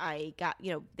 I got,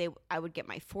 I would get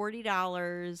my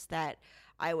 $40 that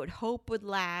I would hope would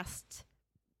last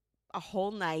a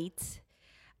whole night.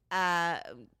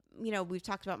 We've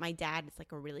talked about my dad. It's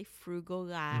like a really frugal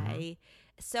guy. Mm-hmm.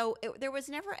 So there was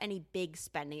never any big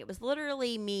spending. It was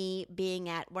literally me being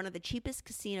at one of the cheapest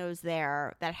casinos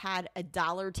there that had a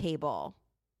dollar table,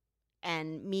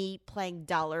 and me playing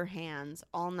dollar hands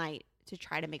all night to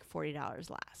try to make $40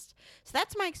 last. So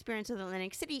that's my experience with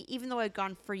Atlantic City. Even though I'd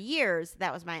gone for years,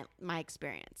 that was my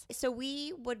experience. So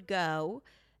we would go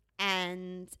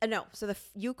and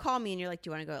you call me and you're like, "Do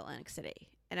you want to go to Atlantic City?"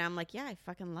 And I'm like, "Yeah, I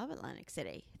fucking love Atlantic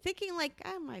City." Thinking like,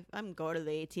 I'm going to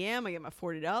the ATM, I get my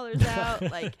 $40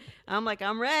 out.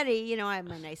 I'm ready. I have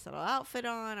my nice little outfit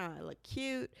on, I look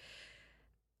cute.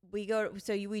 We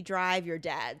drive your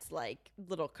dad's like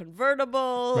little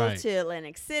convertible to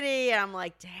Atlantic City. And I'm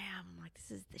like, damn, this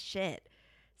is the shit.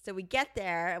 So we get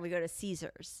there and we go to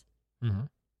Caesars. Mm-hmm.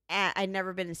 I'd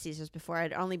never been to Caesars before.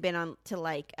 I'd only been on to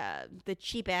like the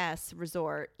cheap ass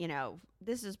resort.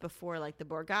 This is before like the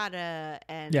Borgata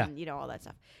and all that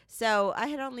stuff. So I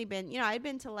had only been, I'd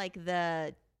been to like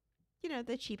the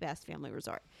cheap ass family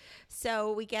resort.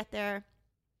 So we get there,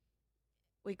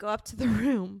 we go up to the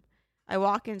room. I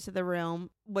walk into the room,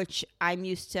 which I'm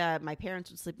used to. My parents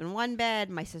would sleep in one bed.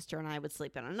 My sister and I would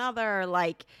sleep in another.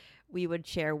 Like, we would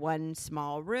share one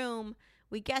small room.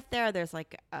 We get there. There's,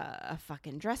 like, a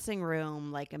fucking dressing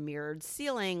room, like a mirrored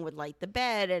ceiling with, like, the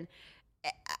bed. And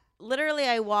literally,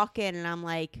 I walk in, and I'm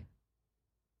like,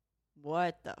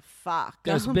 what the fuck?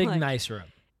 It was a big, nice room.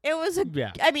 It was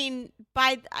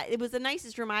it was the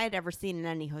nicest room I had ever seen in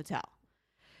any hotel.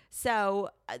 So,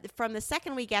 from the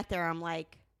second we get there, I'm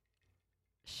like,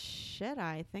 shit,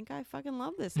 I think I fucking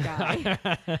love this guy.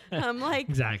 I'm like,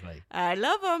 exactly. I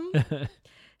love him.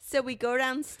 So we go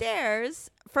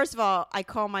downstairs. First of all, I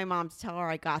call my mom to tell her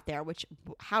I got there,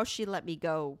 how she let me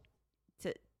go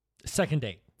to second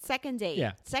date.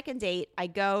 Yeah. Second date, I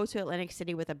go to Atlantic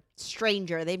City with a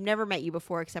stranger. They've never met you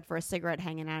before except for a cigarette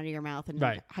hanging out of your mouth in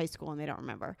high school, and they don't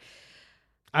remember.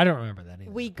 I don't remember that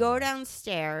either. We go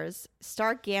downstairs,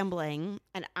 start gambling,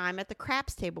 and I'm at the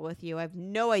craps table with you. I have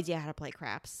no idea how to play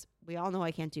craps. We all know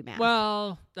I can't do math.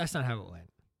 Well, that's not how it went.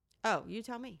 Oh, you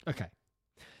tell me. Okay.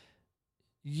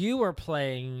 You were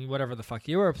playing whatever the fuck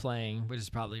you were playing, which is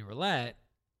probably roulette.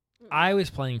 I was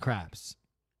playing craps.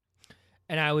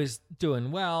 And I was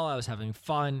doing well. I was having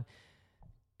fun.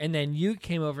 And then you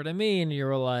came over to me and you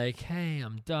were like, hey,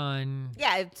 I'm done. Yeah,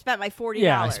 I spent my $40.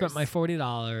 Yeah, I spent my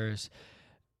 $40.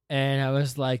 And I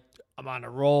was like, I'm on a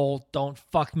roll. Don't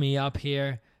fuck me up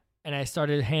here. And I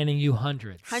started handing you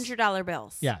hundreds. $100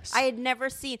 bills. Yes. I had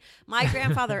never seen. My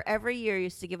grandfather every year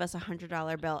used to give us a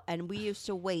 $100 bill, and we used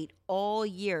to wait all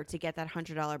year to get that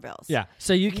 $100 bills. Yeah.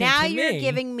 So you came now to you're me.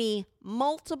 giving me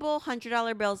multiple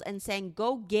 $100 bills and saying,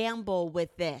 go gamble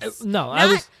with this. No,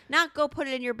 not go put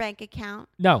it in your bank account.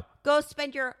 No. Go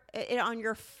spend it on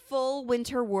your full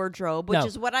winter wardrobe, which No.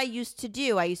 is what I used to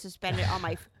do. I used to spend it on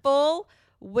my full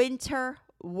winter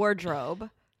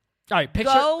wardrobe. All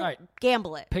right,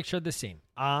 Gamble it. Picture the scene.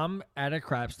 I'm at a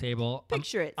craps table.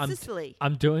 Picture it. I'm Sicily.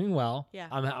 I'm doing well. Yeah.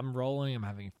 I'm rolling. I'm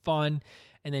having fun.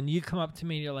 And then you come up to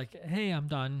me and you're like, hey, I'm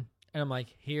done. And I'm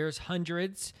like, here's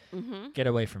hundreds. Mm-hmm. Get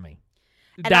away from me.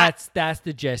 And That's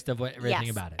the gist of everything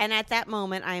yes. about it. And at that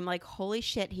moment, I'm like, holy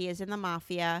shit, he is in the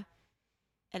mafia.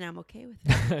 And I'm okay with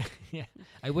it. Yeah,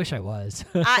 I wish I was.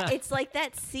 It's like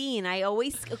that scene. I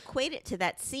always equate it to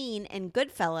that scene in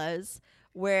Goodfellas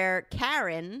where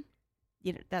Karen,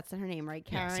 that's her name, right?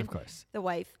 Karen, yes, of course. the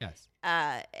wife. Yes.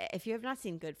 If you have not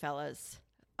seen Goodfellas,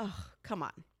 oh, come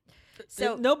on.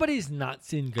 So nobody's not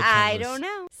seen Goodfellas. I don't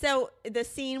know. So the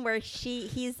scene where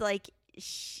he's like,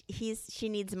 she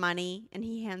needs money, and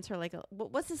he hands her like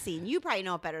what's the scene? You probably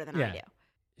know it better than I do.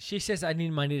 She says, I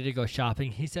need money to go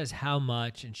shopping. He says, how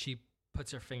much? And she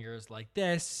puts her fingers like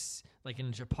this, like an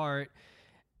inch apart.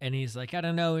 And he's like, I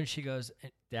don't know. And she goes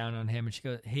down on him. And she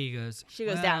goes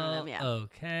down on him, yeah.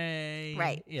 Okay.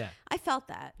 Right. Yeah. I felt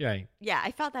that. Right. Yeah,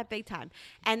 I felt that big time.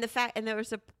 And there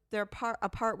was a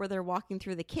part where they're walking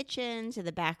through the kitchen to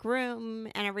the back room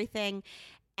and everything.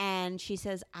 And she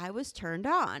says, I was turned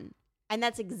on. And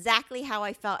that's exactly how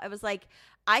I felt. I was like,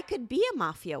 I could be a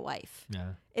mafia wife.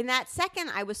 Yeah. In that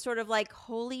second, I was sort of like,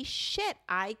 holy shit,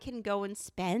 I can go and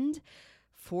spend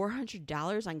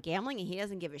 $400 on gambling and he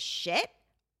doesn't give a shit?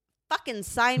 Fucking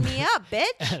sign me up,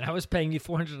 bitch. And I was paying you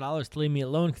 $400 to leave me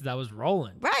alone because I was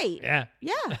rolling. Right. Yeah.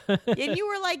 Yeah. And you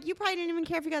were like, you probably didn't even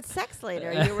care if you got sex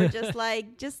later. You were just like,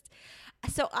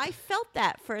 so I felt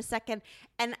that for a second.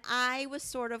 And I was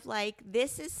sort of like,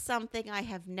 this is something I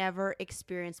have never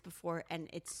experienced before. And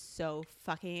it's so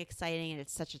fucking exciting. And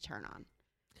it's such a turn on.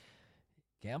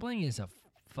 Gambling is a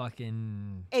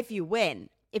fucking... If you win,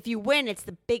 it's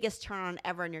the biggest turn on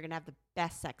ever. And you're going to have the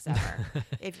best sex ever.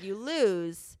 If you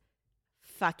lose...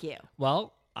 Fuck you.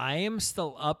 Well, I am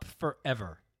still up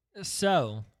forever.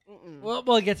 So,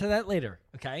 we'll get to that later,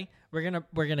 okay? We're gonna.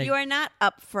 You are not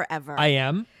up forever. I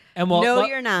am, and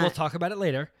you're not. We'll talk about it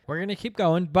later. We're gonna keep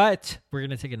going, but we're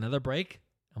gonna take another break,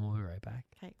 and we'll be right back.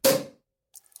 Okay.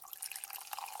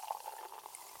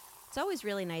 It's always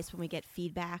really nice when we get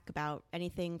feedback about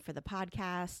anything for the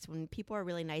podcast, when people are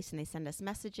really nice and they send us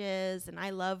messages, and I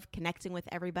love connecting with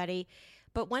everybody.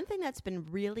 But one thing that's been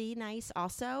really nice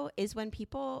also is when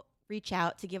people reach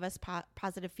out to give us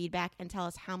positive feedback and tell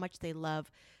us how much they love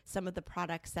some of the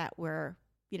products that we're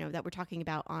talking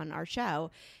about on our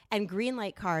show. And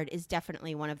Greenlight Card is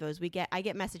definitely one of those. I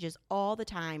get messages all the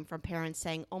time from parents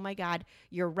saying, oh my God,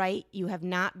 you're right. You have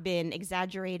not been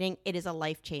exaggerating. It is a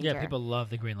life changer. Yeah, people love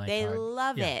the Greenlight Card. They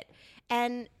love it.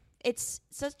 And it's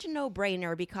such a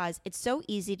no-brainer because it's so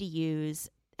easy to use.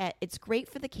 It's great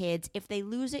for the kids. If they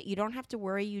lose it, you don't have to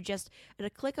worry. You just, at a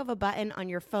click of a button on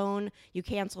your phone, you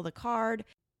cancel the card.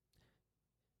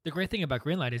 The great thing about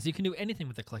Greenlight is you can do anything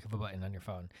with the click of a button on your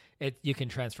phone. You can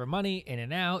transfer money in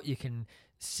and out. You can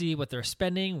see what they're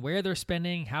spending, where they're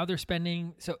spending, how they're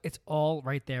spending. So it's all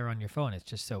right there on your phone. It's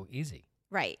just so easy.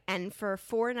 Right. And for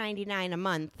 $4.99 a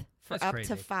month for That's up crazy.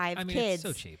 to 5 I mean, kids. it's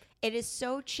so cheap. It is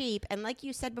so cheap. And like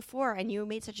you said before, and you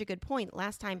made such a good point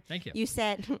last time. Thank you. You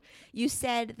said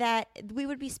that we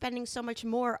would be spending so much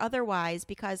more otherwise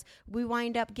because we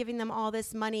wind up giving them all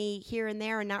this money here and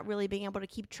there and not really being able to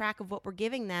keep track of what we're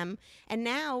giving them. And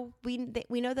now we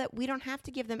know that we don't have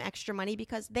to give them extra money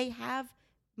because they have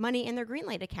money in their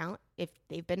Greenlight account if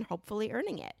they've been hopefully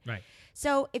earning it. Right.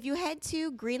 So if you head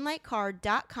to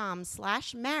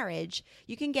greenlightcard.com/marriage,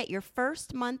 you can get your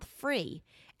first month free.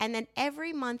 And then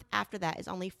every month after that is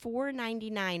only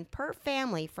 $4.99 per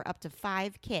family for up to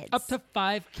 5 kids. Up to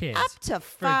 5 kids. Up to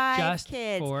 5 for just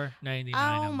kids. $4.99 a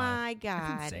Oh month. my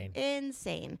God. That's insane.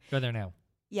 Insane. Go there now.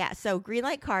 Yeah, so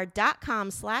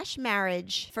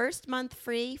greenlightcard.com/marriage. First month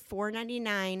free,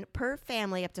 $4.99 per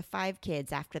family, up to 5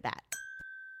 kids after that.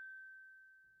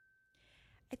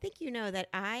 I think you know that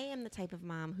I am the type of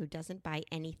mom who doesn't buy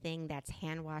anything that's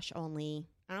hand wash only.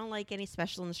 I don't like any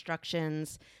special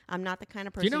instructions. I'm not the kind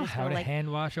of Do person you know who's how gonna, to like, hand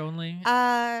wash only?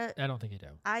 I don't think you do.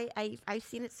 I've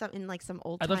seen it in like some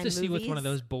old. I'd love to movies. see with one of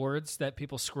those boards that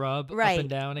people scrub up Right, and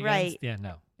down against. right. Yeah,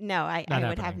 no. No, I Not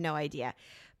would have happening. no idea.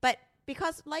 But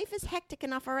because life is hectic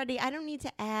enough already, I don't need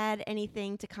to add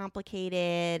anything to complicate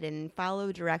it and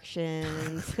follow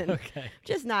directions. And Okay.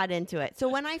 just not into it. So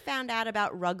when I found out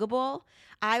about Ruggable,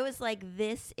 I was like,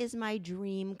 this is my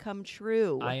dream come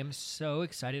true. I am so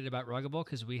excited about Ruggable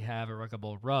because we have a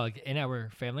Ruggable rug in our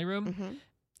family room.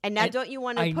 And now And don't you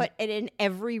want to put it in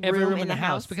every room, Every room in in the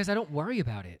house because I don't worry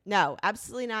about it. No,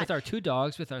 absolutely not. With our 2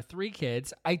 dogs, with our 3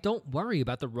 kids, I don't worry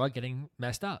about the rug getting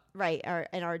messed up. Right.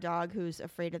 Our dog, who's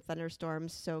afraid of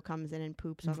thunderstorms, so comes in and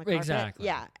poops on the carpet. Exactly.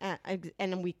 Yeah. And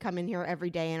then we come in here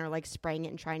every day and are like spraying it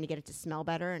and trying to get it to smell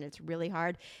better, and it's really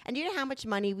hard. And do you know how much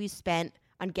money we spent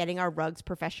on getting our rugs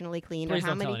professionally cleaned? Please or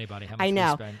how don't many, tell anybody how much I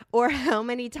know. we spend. Or how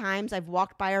many times I've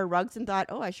walked by our rugs and thought,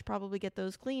 oh, I should probably get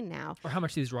those cleaned now. Or how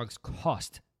much these rugs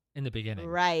cost in the beginning.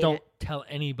 Right. Don't tell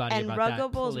anybody And about that,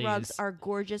 Ruggable's please. rugs are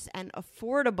gorgeous and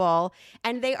affordable,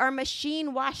 and they are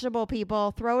machine washable,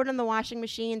 people. Throw it in the washing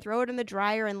machine, throw it in the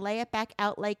dryer, and lay it back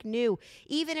out like new.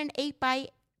 Even an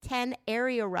 8x10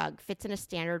 area rug fits in a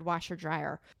standard washer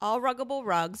dryer. All Ruggable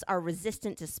rugs are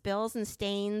resistant to spills and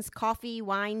stains, coffee,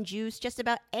 wine, juice, just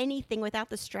about anything without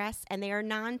the stress, and they are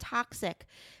non-toxic,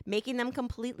 making them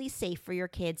completely safe for your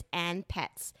kids and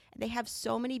pets. They have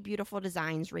so many beautiful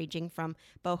designs ranging from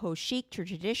boho chic to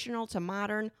traditional to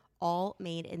modern, all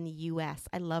made in the U.S.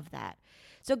 I love that.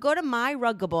 So go to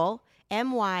MyRuggable,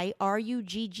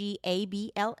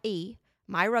 MyRuggable,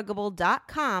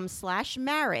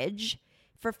 myruggable.com/marriage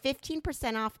for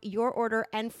 15% off your order,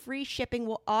 and free shipping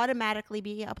will automatically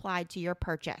be applied to your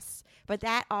purchase. But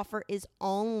that offer is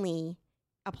only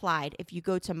applied if you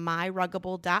go to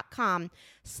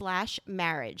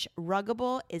myruggable.com/marriage.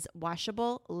 Ruggable is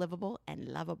washable, livable, and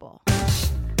lovable.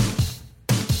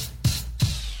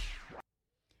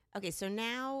 Okay, so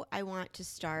now I want to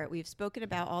start. We've spoken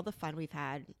about all the fun we've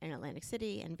had in Atlantic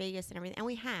City and Vegas and everything, and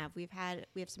we have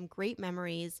some great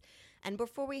memories. And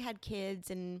before we had kids,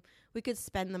 and we could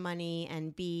spend the money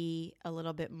and be a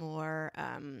little bit more,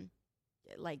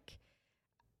 like,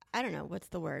 I don't know, what's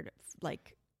the word,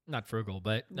 like. Not frugal,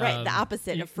 but Right, the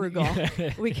opposite of frugal.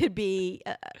 We could be,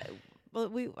 I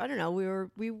don't know,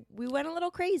 we went a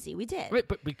little crazy. We did. Right,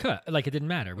 but we could. Like, it didn't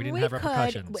matter. We didn't have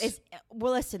repercussions.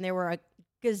 Well, listen, there were a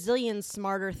gazillion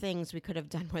smarter things we could have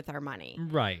done with our money.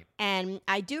 Right. And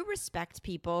I do respect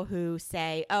people who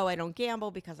say, oh, I don't gamble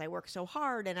because I work so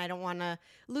hard and I don't want to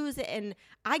lose it. And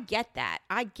I get that.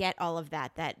 I get all of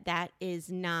that. That is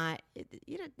not,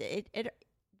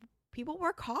 people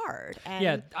work hard. And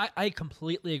Yeah, I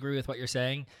completely agree with what you're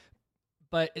saying.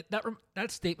 But that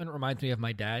statement reminds me of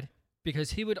my dad, because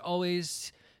he worked,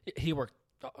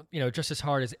 just as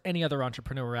hard as any other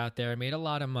entrepreneur out there, made a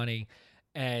lot of money,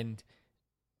 and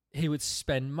he would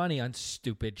spend money on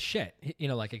stupid shit,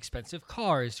 like expensive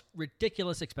cars,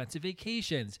 ridiculous expensive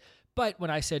vacations. But when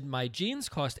I said my jeans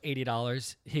cost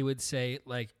 $80, he would say,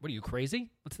 like, what are you, crazy?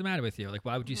 What's the matter with you? Like,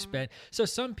 why would you spend? So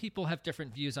some people have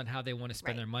different views on how they want to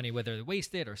spend their money, whether they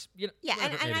waste it or, Yeah,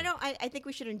 and I think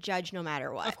we shouldn't judge no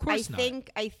matter what. Of course not.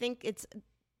 I think it's,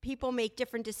 people make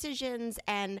different decisions,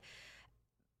 and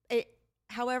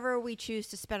however we choose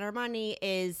to spend our money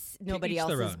is nobody each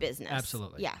their else's own. business.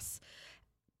 Absolutely. Yes.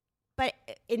 But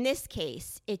in this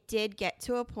case, it did get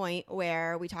to a point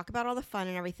where we talk about all the fun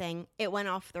and everything. It went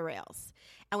off the rails.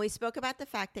 And we spoke about the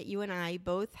fact that you and I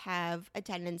both have a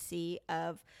tendency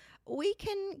of, we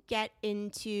can get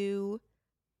into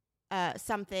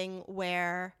something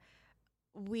where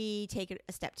we take it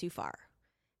a step too far.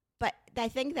 But I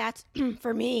think that's,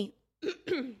 for me,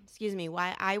 excuse me,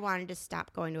 why I wanted to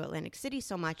stop going to Atlantic City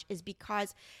so much, is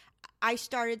because I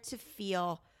started to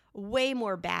feel way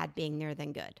more bad being there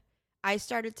than good. I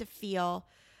started to feel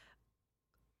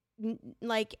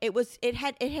like it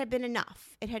had been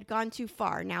enough. It had gone too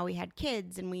far. Now we had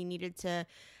kids and we needed to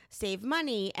save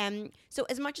money. And so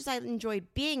as much as I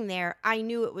enjoyed being there, I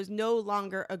knew it was no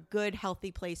longer a good,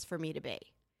 healthy place for me to be.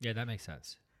 Yeah, that makes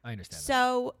sense. I understand.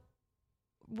 So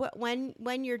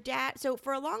when your dad, so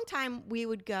for a long time we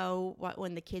would go,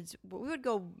 when the kids, we would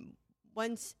go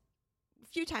once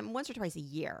or twice a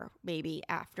year, maybe,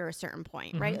 after a certain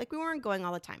point, right? Like, we weren't going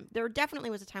all the time. There definitely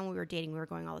was a time when we were dating, we were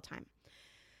going all the time.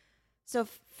 So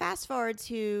fast forward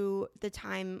to the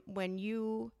time when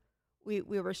we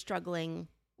were struggling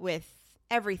with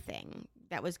everything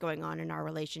that was going on in our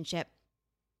relationship,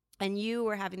 and you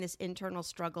were having this internal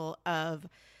struggle of,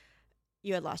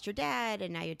 you had lost your dad,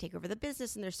 and now you take over the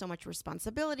business, and there's so much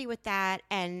responsibility with that,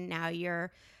 and now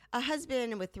you're a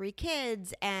husband with 3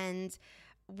 kids, and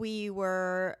we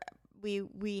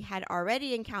had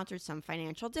already encountered some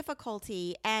financial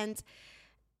difficulty, and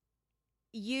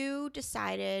you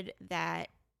decided that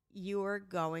you were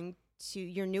going to,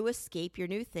 your new escape, your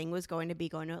new thing was going to be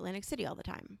going to Atlantic City all the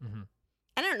time. Mm-hmm.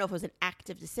 And I don't know if it was an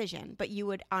active decision, but you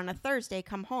would on a Thursday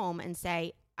come home and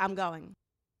say, I'm going.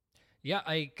 Yeah,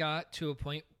 I got to a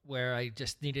point where I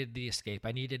just needed the escape.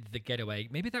 I needed the getaway.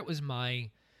 Maybe that was my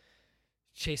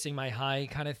chasing my high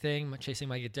kind of thing, chasing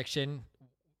my addiction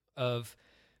of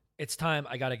it's time.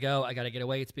 I got to go. I got to get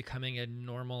away. It's becoming a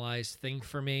normalized thing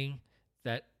for me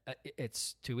that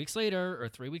it's 2 weeks later or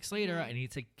 3 weeks later. I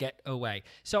need to get away.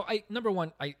 So number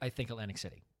one, I think Atlantic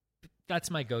City.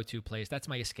 That's my go-to place. That's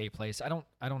my escape place. I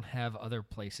don't have other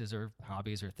places or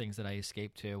hobbies or things that I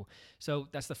escape to. So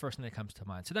that's the first thing that comes to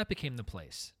mind. So that became the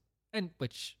place, and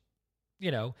which,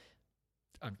 and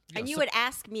you would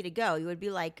ask me to go. You would be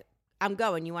like, I'm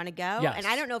going. You want to go? Yes. And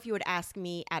I don't know if you would ask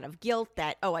me out of guilt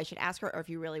that, I should ask her, or if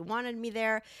you really wanted me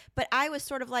there. But I was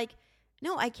sort of like,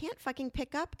 no, I can't fucking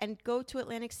pick up and go to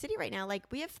Atlantic City right now. Like,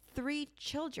 we have 3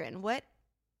 children. What?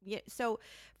 Yeah, so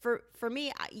for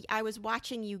me, I was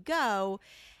watching you go,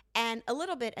 and a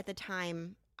little bit at the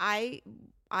time, I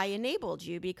enabled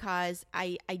you because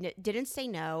I didn't say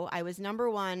no. I was, number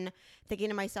one, thinking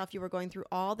to myself, you were going through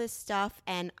all this stuff,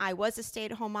 and I was a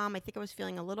stay-at-home mom. I think I was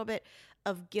feeling a little bit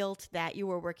of guilt that you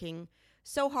were working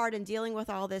so hard and dealing with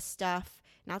all this stuff.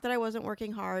 Not that I wasn't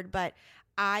working hard, but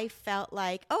I felt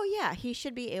like, oh yeah, he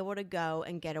should be able to go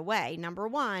and get away, number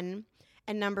one.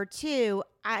 And number two,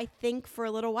 I think for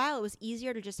a little while it was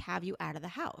easier to just have you out of the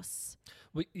house.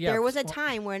 There was a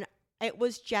time when it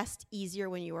was just easier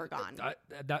when you were gone.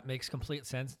 That makes complete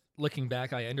sense. Looking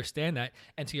back, I understand that.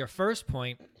 And to your first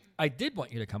point, I did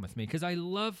want you to come with me because I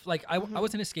love, I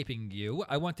wasn't escaping you.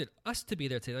 I wanted us to be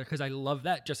there together because I love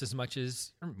that just as much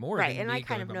as, or more right, than and me I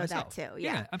kind of going know by myself. that too.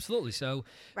 Yeah, absolutely. So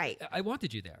right. I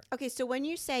wanted you there. Okay, so when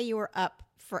you say you were up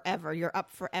forever, you're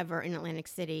up forever in Atlantic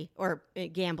City or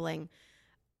gambling.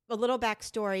 A little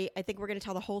backstory. I think we're going to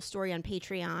tell the whole story on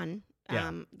Patreon,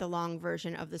 the long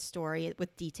version of the story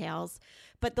with details.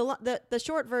 But the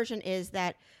short version is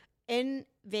that in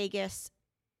Vegas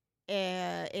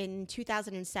in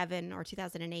 2007 or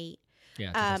 2008,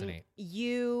 2008.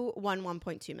 You won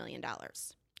 $1.2 million.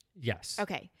 Yes.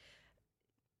 Okay.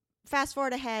 Fast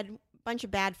forward ahead, bunch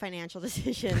of bad financial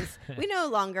decisions. We no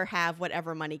longer have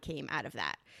whatever money came out of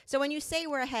that. So when you say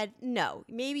we're ahead, no,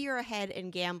 maybe you're ahead in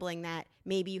gambling that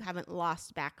maybe you haven't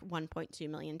lost back $1.2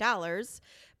 million,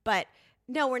 but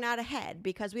no, we're not ahead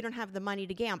because we don't have the money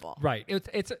to gamble. Right.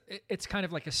 It's kind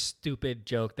of like a stupid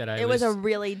joke that It was a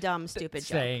really dumb, stupid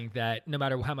joke. Saying that no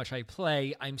matter how much I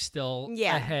play, I'm still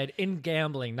ahead in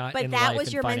gambling, not in life and finances. But that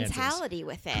was your mentality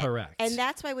with it. Correct. And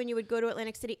that's why when you would go to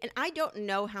Atlantic City, and I don't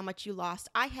know how much you lost.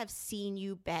 I have seen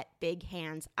you bet big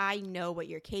hands. I know what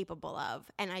you're capable of.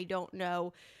 And I don't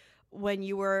know when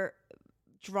you were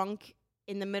drunk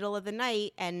in the middle of the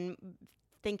night and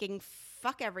thinking,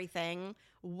 fuck everything,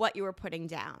 what you were putting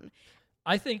down.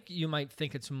 I think you might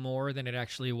think it's more than it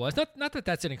actually was. Not that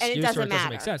that's an excuse and it doesn't or it doesn't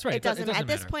make sense. Right. It doesn't matter. At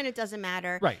this point, it doesn't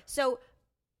matter. Right. So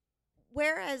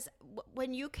whereas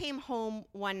when you came home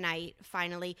one night,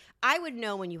 finally, I would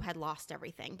know when you had lost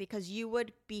everything because you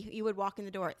would walk in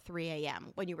the door at 3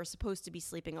 a.m. when you were supposed to be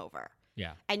sleeping over.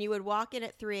 Yeah. And you would walk in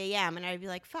at 3 a.m. and I'd be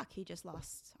like, fuck, he just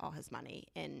lost all his money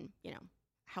in,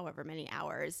 however many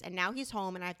hours. And now he's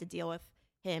home and I have to deal with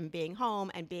him being home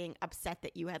and being upset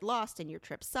that you had lost and your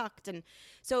trip sucked. And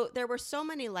so there were so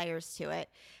many layers to it.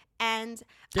 And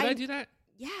Did I do that?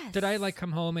 Yes. Did I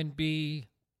come home and be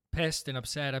pissed and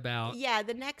upset about? Yeah.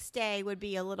 The next day would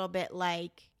be a little bit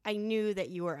like, I knew that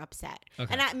you were upset.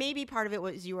 Okay. And maybe part of it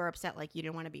was you were upset, like you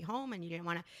didn't want to be home and you didn't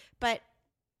want to, but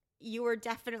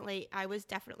I was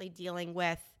definitely dealing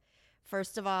with,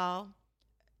 first of all,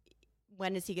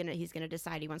 when is he's going to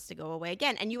decide he wants to go away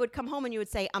again. And you would come home and you would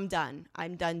say, I'm done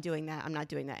doing that. I'm not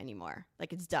doing that anymore.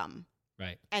 Like, it's dumb.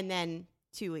 Right. And then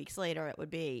 2 weeks later it would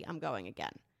be, I'm going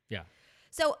again. Yeah.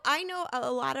 So I know a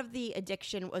lot of the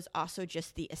addiction was also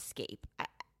just the escape.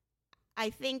 I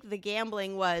think the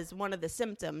gambling was one of the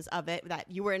symptoms of it,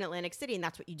 that you were in Atlantic City and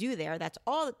that's what you do there. That's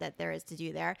all that there is to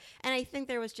do there. And I think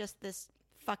there was just this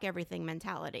fuck everything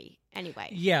mentality anyway.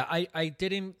 Yeah.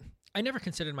 I never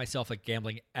considered myself a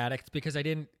gambling addict because I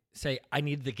didn't say I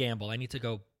need to gamble. I need to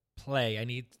go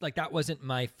play. That wasn't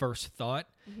my first thought.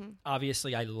 Mm-hmm.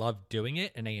 Obviously, I love doing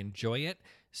it and I enjoy it.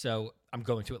 So I'm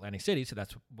going to Atlantic City, so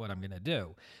that's what I'm going to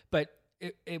do. But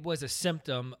it was a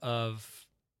symptom of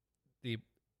the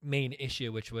main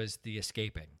issue, which was the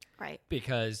escaping. Right.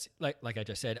 Because like I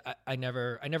just said, I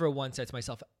never once said to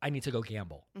myself, I need to go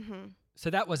gamble. Mm-hmm. So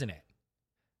that wasn't it.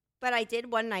 But I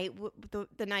did one night,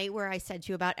 the night where I said to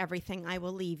you about everything, I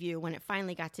will leave you, when it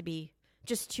finally got to be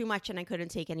just too much and I couldn't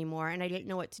take anymore and I didn't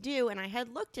know what to do. And I had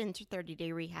looked into 30-day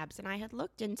rehabs and I had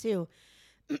looked into,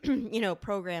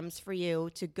 programs for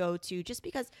you to go to, just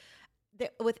because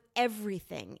with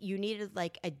everything, you needed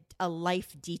like a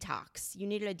life detox. You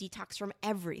needed a detox from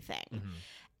everything. Mm-hmm.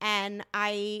 And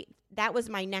that was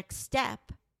my next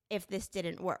step if this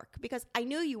didn't work, because I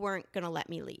knew you weren't going to let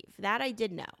me leave. That I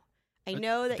did know. I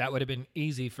know that would have been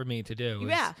easy for me to do.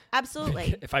 Yeah,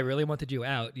 absolutely. If I really wanted you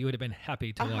out, you would have been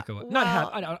happy to walk away. Not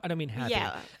happy. I don't mean happy.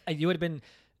 Yeah. You would have been.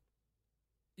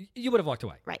 You would have walked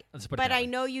away. Right. But I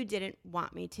know you didn't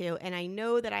want me to, and I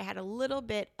know that I had a little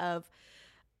bit of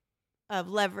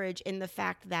leverage in the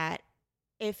fact that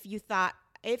if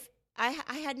I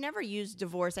had never used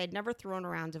divorce, I'd never thrown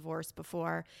around divorce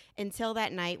before until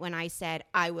that night when I said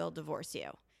I will divorce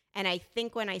you, and I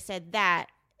think when I said that,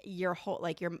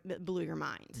 blew your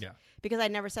mind. Yeah. Because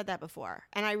I'd never said that before.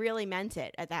 And I really meant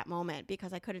it at that moment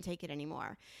because I couldn't take it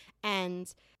anymore.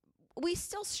 And we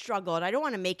still struggled. I don't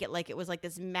want to make it like it was like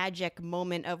this magic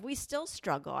moment of we still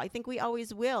struggle. I think we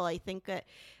always will. I think that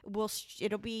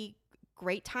it'll be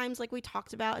great times like we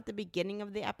talked about at the beginning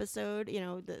of the episode,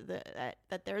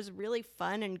 that there's really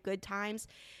fun and good times.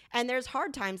 And there's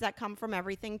hard times that come from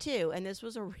everything too. And this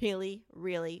was a really,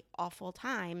 really awful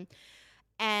time.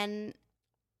 And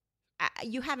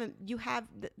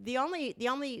the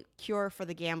only cure for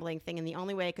the gambling thing, and the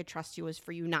only way I could trust you was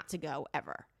for you not to go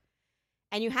ever,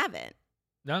 and you haven't.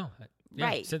 No, yeah,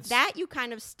 right? Since that you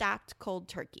kind of stopped cold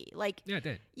turkey, like yeah, I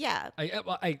did. Yeah,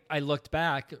 I looked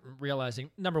back, realizing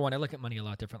number one, I look at money a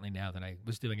lot differently now than I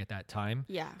was doing at that time.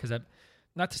 Yeah, because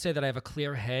not to say that I have a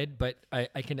clear head, but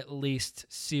I can at least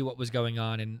see what was going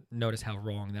on and notice how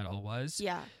wrong that all was.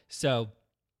 Yeah. So,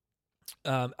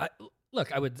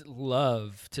 Look, I would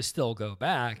love to still go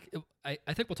back. I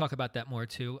think we'll talk about that more,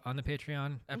 too, on the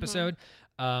Patreon episode.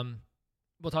 Mm-hmm.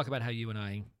 We'll talk about how you and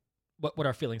I, what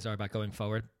our feelings are about going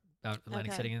forward, about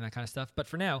Atlantic City and that kind of stuff. But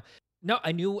for now, no,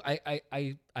 I knew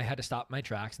I had to stop my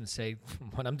tracks and say,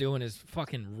 what I'm doing is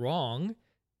fucking wrong.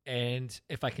 And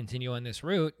if I continue on this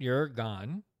route, you're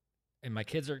gone. And my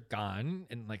kids are gone.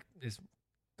 And, is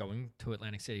going to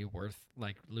Atlantic City worth,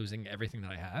 losing everything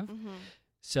that I have? Mm-hmm.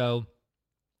 So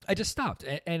I just stopped.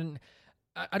 And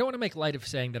I don't want to make light of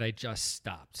saying that I just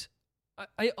stopped.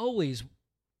 I always,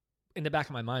 in the back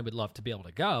of my mind, would love to be able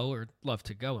to go or love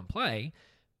to go and play.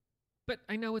 But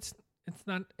I know it's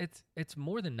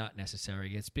more than not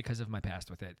necessary. It's because of my past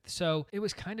with it. So it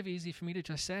was kind of easy for me to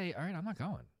just say, all right, I'm not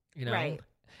going. Right.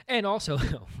 And also,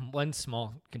 one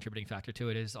small contributing factor to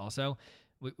it is also,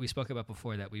 we spoke about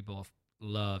before that we both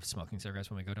love smoking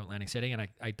cigarettes when we go to Atlantic City, and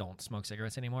I don't smoke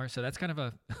cigarettes anymore. So that's kind of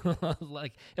a,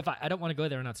 if I don't want to go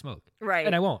there and not smoke. Right.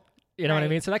 And I won't. You know what I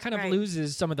mean? So that kind of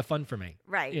loses some of the fun for me.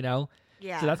 Right.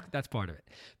 Yeah. So that's part of it.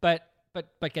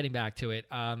 But getting back to it,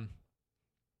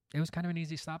 it was kind of an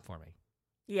easy stop for me.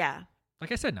 Yeah.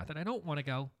 Like I said, not that I don't want to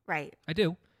go. Right. I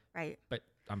do. Right. But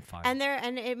I'm fine.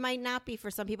 And it might not be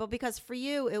for some people, because for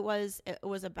you it was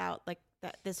about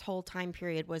that. This whole time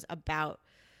period was about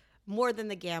more than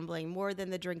the gambling, more than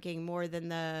the drinking, more than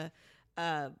the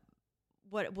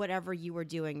whatever you were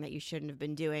doing that you shouldn't have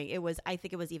been doing. I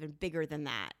think it was even bigger than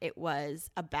that. It was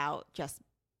about just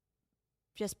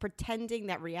pretending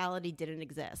that reality didn't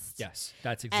exist. Yes,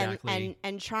 that's exactly.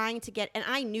 And trying to get, and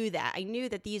I knew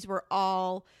that these were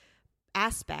all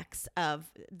aspects of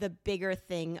the bigger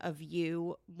thing of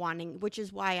you wanting, which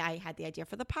is why I had the idea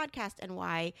for the podcast and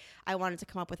why I wanted to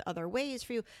come up with other ways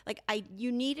for you.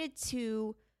 You needed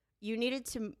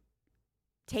to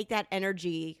take that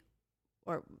energy,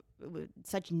 or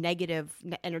such negative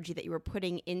energy that you were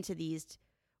putting into these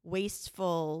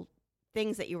wasteful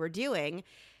things that you were doing.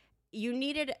 You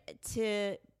needed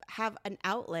to have an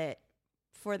outlet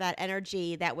for that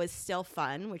energy that was still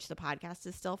fun, which the podcast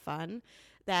is still fun,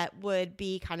 that would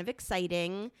be kind of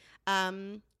exciting.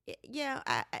 And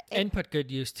put good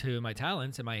use to my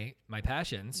talents and my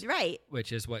passions. Right.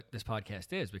 Which is what this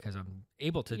podcast is, because I'm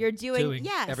able to doing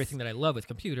everything that I love with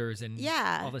computers and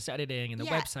all this editing and the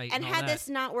website and all had that. this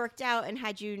not worked out, and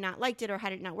had you not liked it, or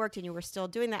had it not worked and you were still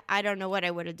doing that, I don't know what I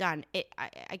would have done.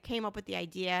 I came up with the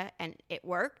idea and it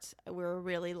worked. We were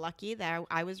really lucky that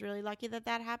I was really lucky that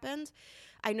happened.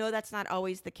 I know that's not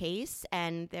always the case,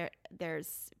 and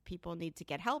there's people need to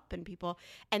get help,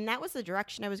 and that was the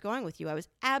direction I was going with you. I was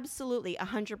absolutely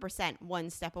 100% one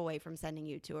step away from sending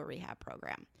you to a rehab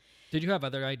program. Did you have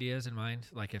other ideas in mind?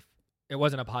 Like, if it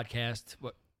wasn't a podcast,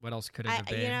 what else could it have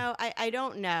been? I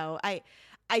don't know. I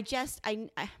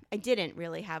didn't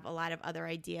really have a lot of other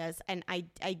ideas, and I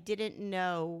didn't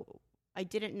know I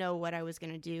didn't know what I was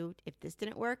going to do if this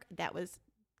didn't work. That was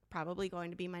probably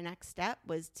going to be my next step,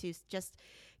 was to just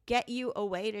get you a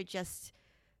way to just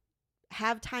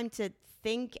have time to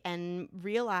think and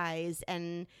realize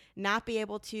and not be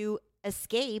able to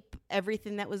escape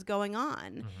everything that was going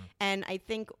on. And I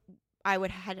think I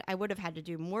would have had to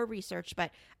do more research,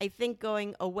 but I think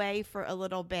going away for a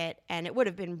little bit, and it would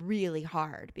have been really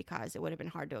hard because it would have been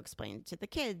hard to explain to the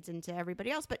kids and to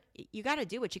everybody else, but you got to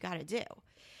do what you got to do.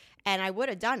 And I would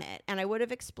have done it, and I would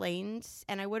have explained,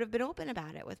 and I would have been open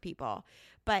about it with people.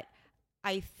 But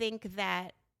I think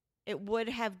that it would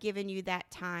have given you that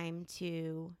time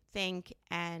to think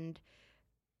and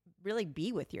really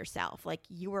be with yourself. Like,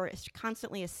 you were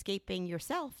constantly escaping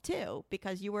yourself too,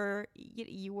 because you weren't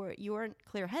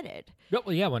clear-headed.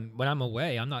 Well, yeah, when I'm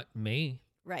away, I'm not me.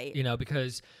 Right. You know,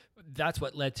 because that's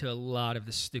what led to a lot of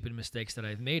the stupid mistakes that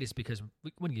I've made, is because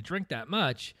when you drink that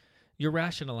much, you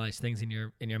rationalize things in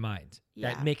your mind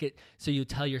that make it so you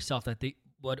tell yourself that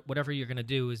whatever you're going to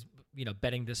do is, you know,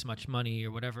 betting this much money or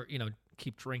whatever, you know,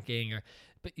 keep drinking,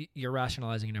 but you're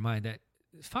rationalizing in your mind that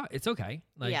it's fine, it's okay.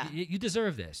 Like, you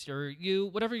deserve this.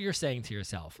 Whatever you're saying to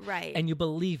yourself. Right. And you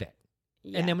believe it.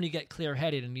 Yeah. And then when you get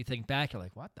clear-headed and you think back, you're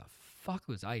like, what the fuck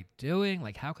was I doing?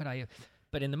 Like, how could I?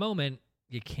 But in the moment,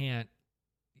 you can't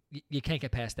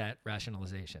get past that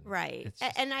rationalization. Right.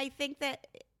 And I think that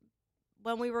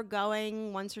when we were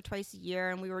going once or twice a year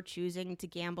and we were choosing to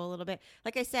gamble a little bit,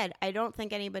 like I said, I don't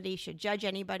think anybody should judge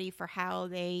anybody for how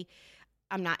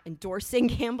I'm not endorsing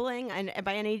gambling and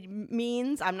by any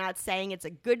means. I'm not saying it's a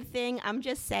good thing. I'm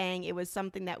just saying it was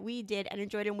something that we did and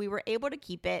enjoyed, and we were able to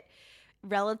keep it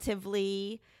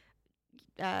relatively,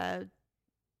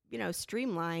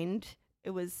 streamlined. It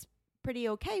was pretty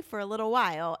okay for a little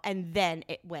while, and then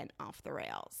it went off the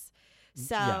rails.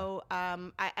 So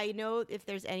I know if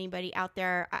there's anybody out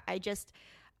there,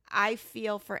 I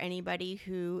feel for anybody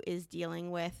who is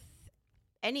dealing with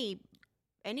any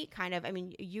kind of, I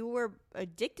mean, you were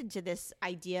addicted to this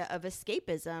idea of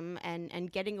escapism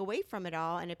and getting away from it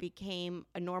all, and it became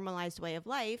a normalized way of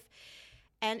life.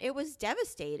 And it was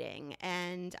devastating.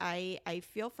 And I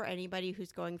feel for anybody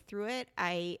who's going through it.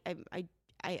 I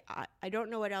don't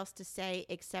know what else to say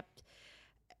except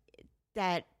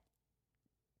that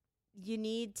you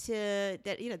need to,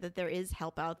 that there is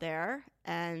help out there,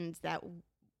 and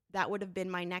that would have been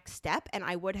my next step, and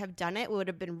I would have done it. It would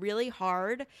have been really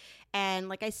hard. And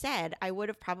like I said, I would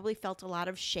have probably felt a lot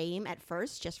of shame at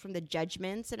first, just from the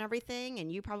judgments and everything.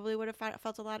 And you probably would have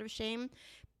felt a lot of shame,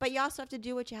 but you also have to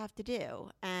do what you have to do.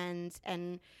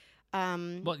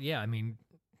 Well, yeah, I mean,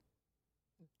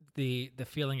 the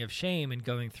feeling of shame and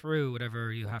going through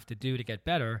whatever you have to do to get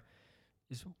better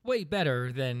is way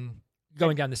better than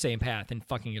going down the same path and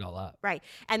fucking it all up. Right.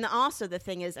 And also the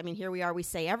thing is, I mean, here we are, we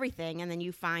say everything, and then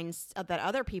you find that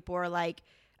other people are like,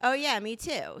 oh yeah, me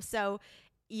too. So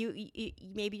you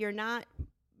maybe you're not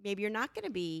going to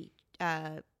be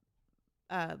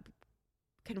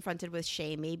confronted with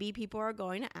shame. Maybe people are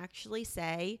going to actually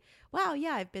say, wow,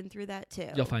 yeah, I've been through that too.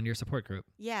 You'll find your support group.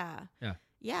 Yeah.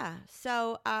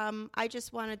 So I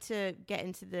just wanted to get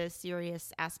into the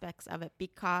serious aspects of it,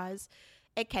 because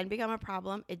it can become a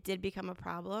problem. It did become a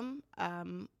problem.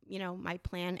 My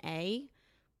plan A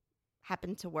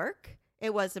happened to work.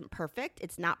 It wasn't perfect.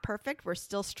 It's not perfect. We're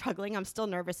still struggling. I'm still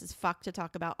nervous as fuck to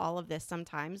talk about all of this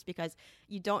sometimes, because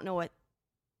you don't know what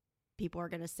people are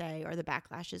going to say or the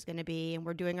backlash is going to be. And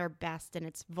we're doing our best, and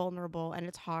it's vulnerable and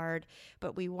it's hard,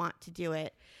 but we want to do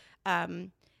it.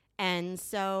 And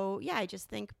so, I just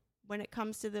think when it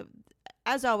comes to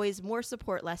as always, more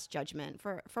support, less judgment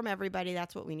from everybody.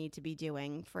 That's what we need to be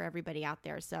doing for everybody out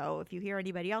there. So if you hear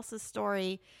anybody else's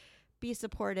story, be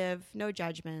supportive, no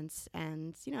judgments.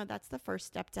 And, that's the first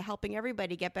step to helping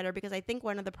everybody get better, because I think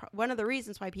one of the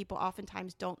reasons why people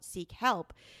oftentimes don't seek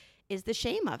help is the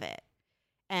shame of it.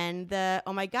 And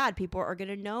oh my God, people are going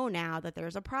to know now that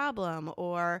there's a problem,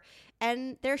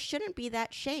 and there shouldn't be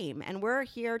that shame. And we're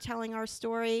here telling our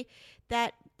story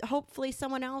that hopefully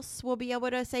someone else will be able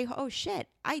to say, oh shit,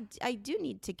 I do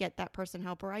need to get that person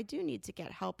help, or I do need to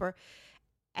get help,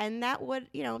 and that would,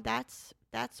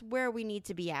 that's where we need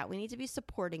to be at. We need to be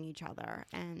supporting each other.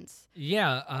 And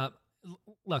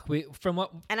look,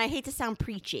 and I hate to sound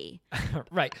preachy.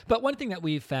 Right. But one thing that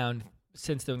we've found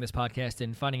since doing this podcast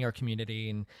and finding our community,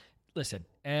 and listen,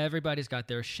 everybody's got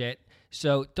their shit.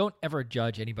 So don't ever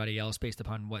judge anybody else based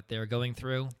upon what they're going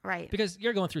through. Right. Because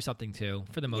you're going through something too,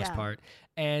 for the most part.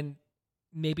 And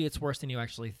maybe it's worse than you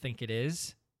actually think it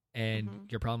is. And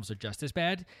your problems are just as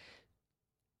bad.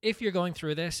 If you're going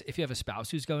through this, if you have a spouse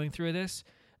who's going through this,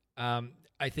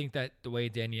 I think that the way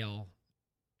Danielle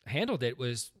handled it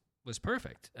was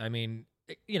perfect. I mean,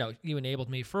 you enabled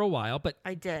me for a while, but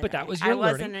I did. But that was I your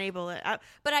wasn't learning. able to,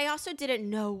 but I also didn't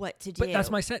know what to do. But that's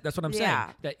what I'm Yeah.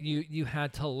 saying. That you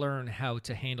had to learn how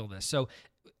to handle this. So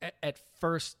at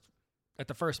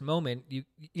the first moment,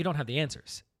 you don't have the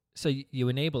answers. So you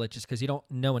enable it just because you don't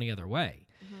know any other way.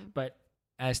 Mm-hmm. But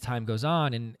as time goes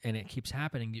on and it keeps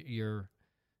happening, you're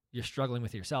struggling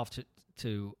with yourself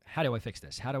to how do I fix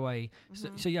this? How do I?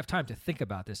 So you have time to think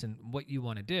about this and what you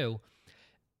want to do.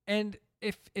 And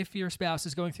if your spouse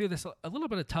is going through this, a little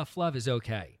bit of tough love is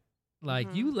okay.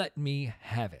 Like you let me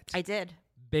have it. I did.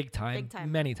 Big time. Big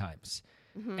time. Many times.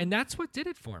 And that's what did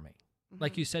it for me.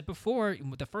 Like you said before,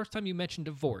 the first time you mentioned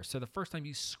divorce, or the first time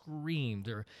you screamed,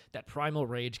 or that primal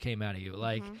rage came out of you,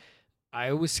 like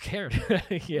I was scared.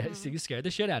 So you scared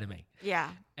the shit out of me. Yeah.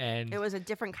 And it was a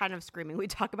different kind of screaming. We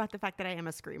talk about the fact that I am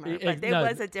a screamer, but it no,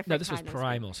 was a different No, this kind was of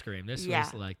primal scream. This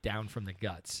was like down from the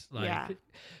guts. Like, Yeah.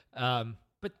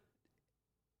 But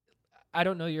I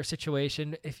don't know your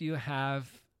situation. If you're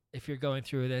going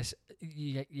through this,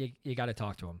 you got to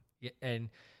talk to them. And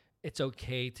it's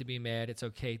okay to be mad. It's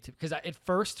okay to, because at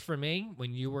first for me,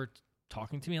 when you were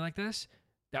talking to me like this,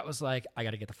 that was like, I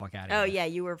got to get the fuck out of here. Oh yeah,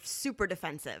 you were super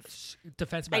defensive.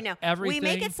 Defensive about I know. everything. We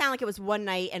make it sound like it was one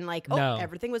night and like, No.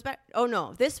 everything was better. Oh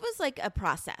no, this was like a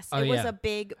process. Oh, it was yeah. a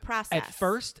big process. At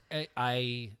first,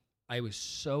 I was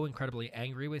so incredibly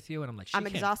angry with you, and I'm like, I'm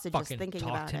can't exhausted just fucking thinking talk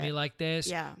about to me it. like this.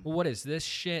 Yeah. Well, what is this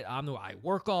shit? I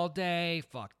work all day.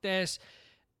 Fuck this.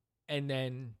 And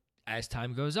then as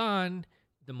time goes on,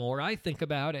 the more I think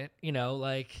about it,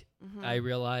 I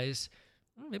realize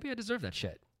maybe I deserve that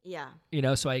shit. Yeah.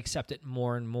 So I accept it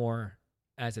more and more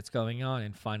as it's going on,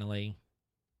 and finally,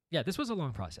 this was a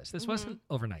long process. This wasn't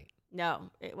overnight. No,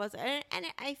 it was, and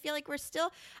I feel like we're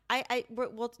still.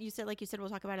 You said we'll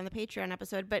talk about it on the Patreon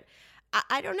episode, but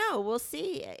I don't know. We'll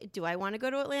see. Do I want to go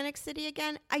to Atlantic City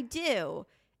again? I do.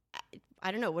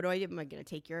 I don't know. What do I do? Am I going to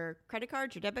take your credit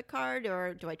card, your debit card,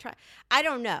 or do I try? I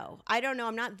don't know.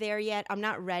 I'm not there yet. I'm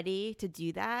not ready to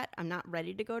do that. I'm not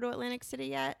ready to go to Atlantic City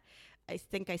yet. I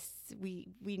think we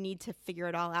need to figure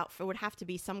it all out. It would have to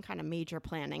be some kind of major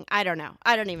planning. I don't know.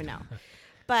 I don't even know.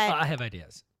 But I have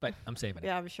ideas, but I'm saving it.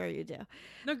 Yeah, I'm sure you do.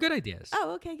 No, good ideas.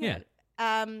 Oh, okay, good.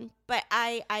 Yeah. But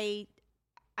I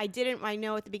didn't. I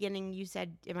know at the beginning you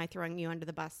said, "Am I throwing you under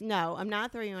the bus?" No, I'm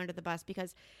not throwing you under the bus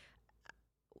because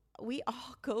we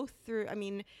all go through. I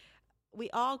mean, we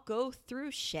all go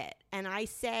through shit, and I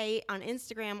say on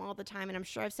Instagram all the time, and I'm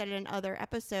sure I've said it in other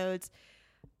episodes.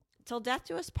 Till death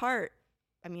do us part.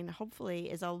 I mean,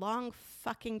 hopefully, is a long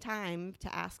fucking time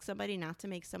to ask somebody not to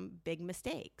make some big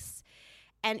mistakes.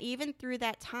 And even through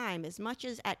that time, as much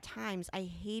as at times I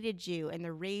hated you and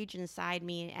the rage inside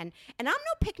me, and I'm no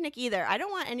picnic either. I don't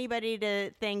want anybody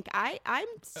to think I'm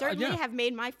certainly have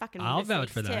made my fucking I'll mistakes vouch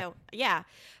for that. too. Yeah.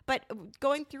 But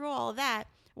going through all of that,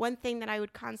 one thing that I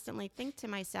would constantly think to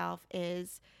myself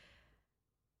is,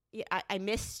 I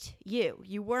missed you.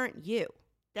 You weren't you.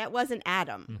 That wasn't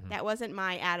Adam. Mm-hmm. That wasn't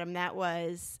my Adam. That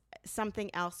was something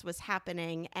else was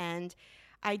happening. And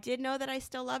I did know that I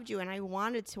still loved you, and I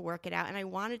wanted to work it out, and I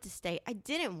wanted to stay. I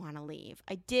didn't want to leave.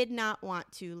 I did not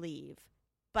want to leave.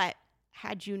 But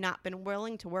had you not been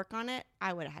willing to work on it,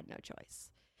 I would have had no choice.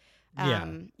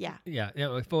 Yeah.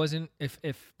 If it wasn't, if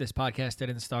this podcast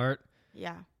didn't start,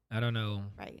 Yeah. I don't know.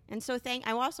 Right. And so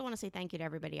I also want to say thank you to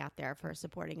everybody out there for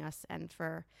supporting us and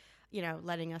for,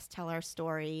 letting us tell our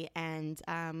story. And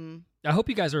I hope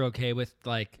you guys are okay with,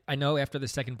 I know after the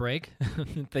second break,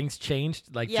 things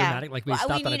changed, dramatic, we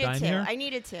stopped on a dime here. I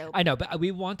needed to. I know, but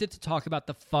we wanted to talk about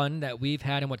the fun that we've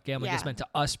had and what gambling has meant to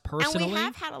us personally. And we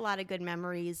have had a lot of good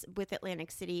memories with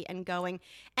Atlantic City and going.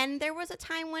 And there was a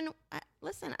time when,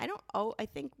 I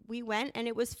think we went and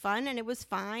it was fun and it was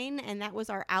fine. And that was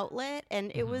our outlet.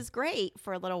 And it was great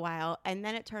for a little while. And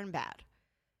then it turned bad.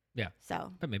 Yeah.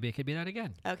 So, but maybe it could be that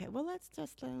again. Okay. Well, let's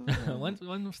just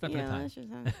one step at a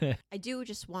time. I do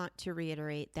just want to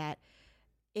reiterate that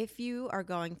if you are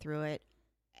going through it,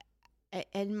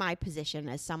 in my position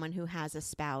as someone who has a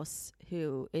spouse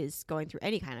who is going through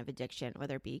any kind of addiction,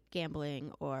 whether it be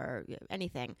gambling or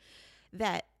anything,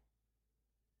 that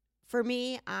for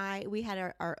me, we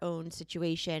had our own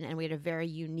situation and we had a very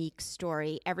unique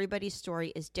story. Everybody's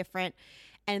story is different.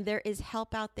 And there is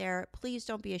help out there. Please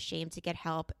don't be ashamed to get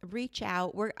help. Reach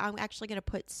out. I'm actually going to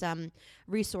put some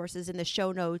resources in the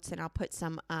show notes, and I'll put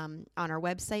some on our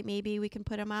website. Maybe we can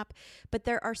put them up. But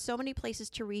there are so many places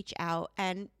to reach out,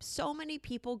 and so many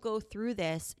people go through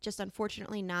this. Just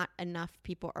unfortunately, not enough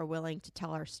people are willing to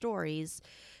tell our stories.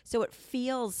 So it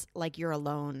feels like you're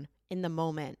alone in the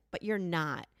moment, but you're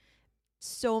not.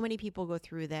 So many people go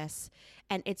through this,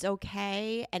 and it's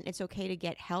okay. And it's okay to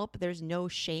get help. There's no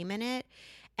shame in it.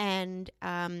 And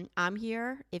I'm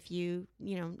here if you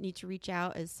need to reach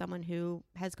out as someone who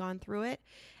has gone through it.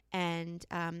 And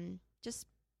just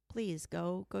please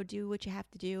go do what you have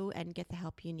to do and get the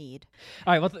help you need.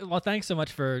 All right. Well, thanks so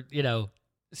much for,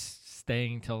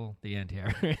 staying till the end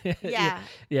here. Yeah.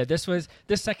 Yeah. This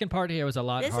second part here was a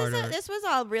lot harder. This was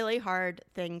a really hard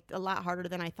thing, a lot harder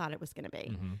than I thought it was going to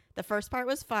be. Mm-hmm. The first part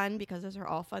was fun because those are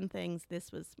all fun things.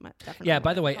 This was definitely. Yeah.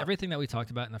 By the way, everything that we talked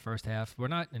about in the first half, we're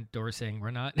not endorsing.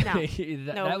 We're not. No.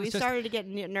 that we started to get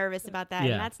nervous about that,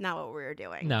 Yeah. and that's not what we were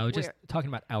doing. No, just talking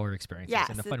about our experiences Yes,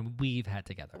 and the fun we've had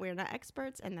together. We're not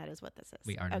experts, and that is what this is.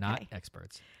 We are not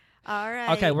experts. All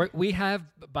right. Okay, we have,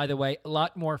 by the way, a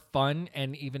lot more fun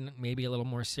and even maybe a little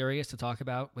more serious to talk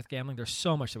about with gambling. There's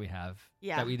so much that we have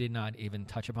that we did not even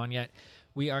touch upon yet.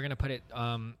 We are going to put it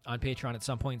on Patreon at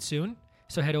some point soon.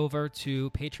 So head over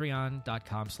to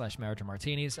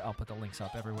patreon.com/marriageandmartinis. I'll put the links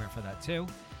up everywhere for that too.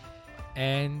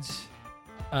 And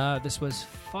this was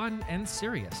fun and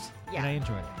serious. Yeah. And I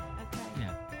enjoyed it. Okay.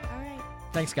 Yeah. All right.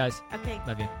 Thanks, guys. Okay.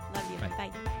 Love you. Love you. Bye. Bye.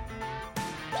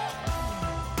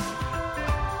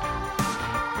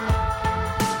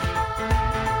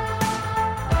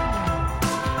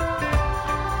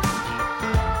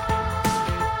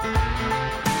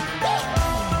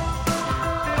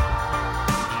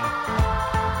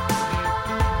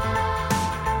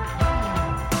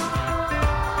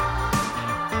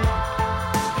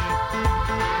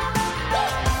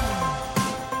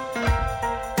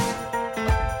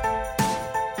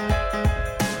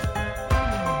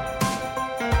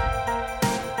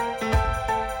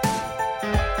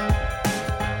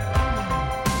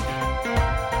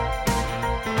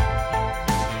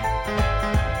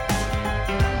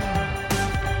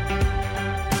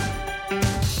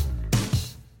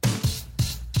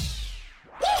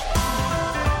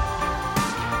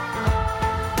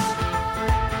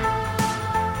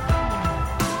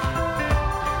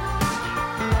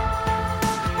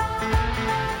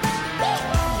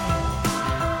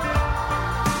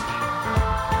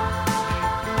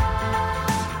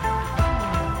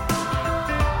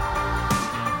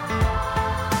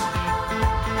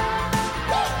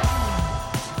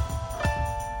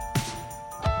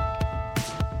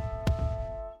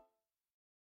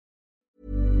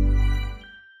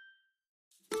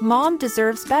 Mom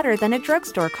deserves better than a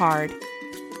drugstore card.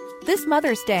 This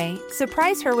Mother's Day,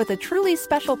 surprise her with a truly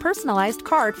special personalized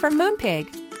card from Moonpig.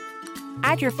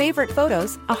 Add your favorite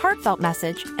photos, a heartfelt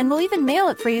message, and we'll even mail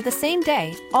it for you the same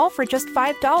day, all for just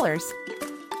 $5.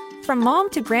 From mom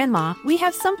to grandma, we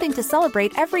have something to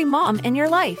celebrate every mom in your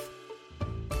life.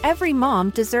 Every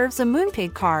mom deserves a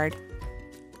Moonpig card.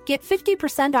 Get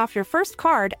 50% off your first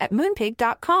card at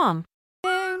moonpig.com.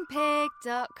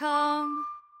 Moonpig.com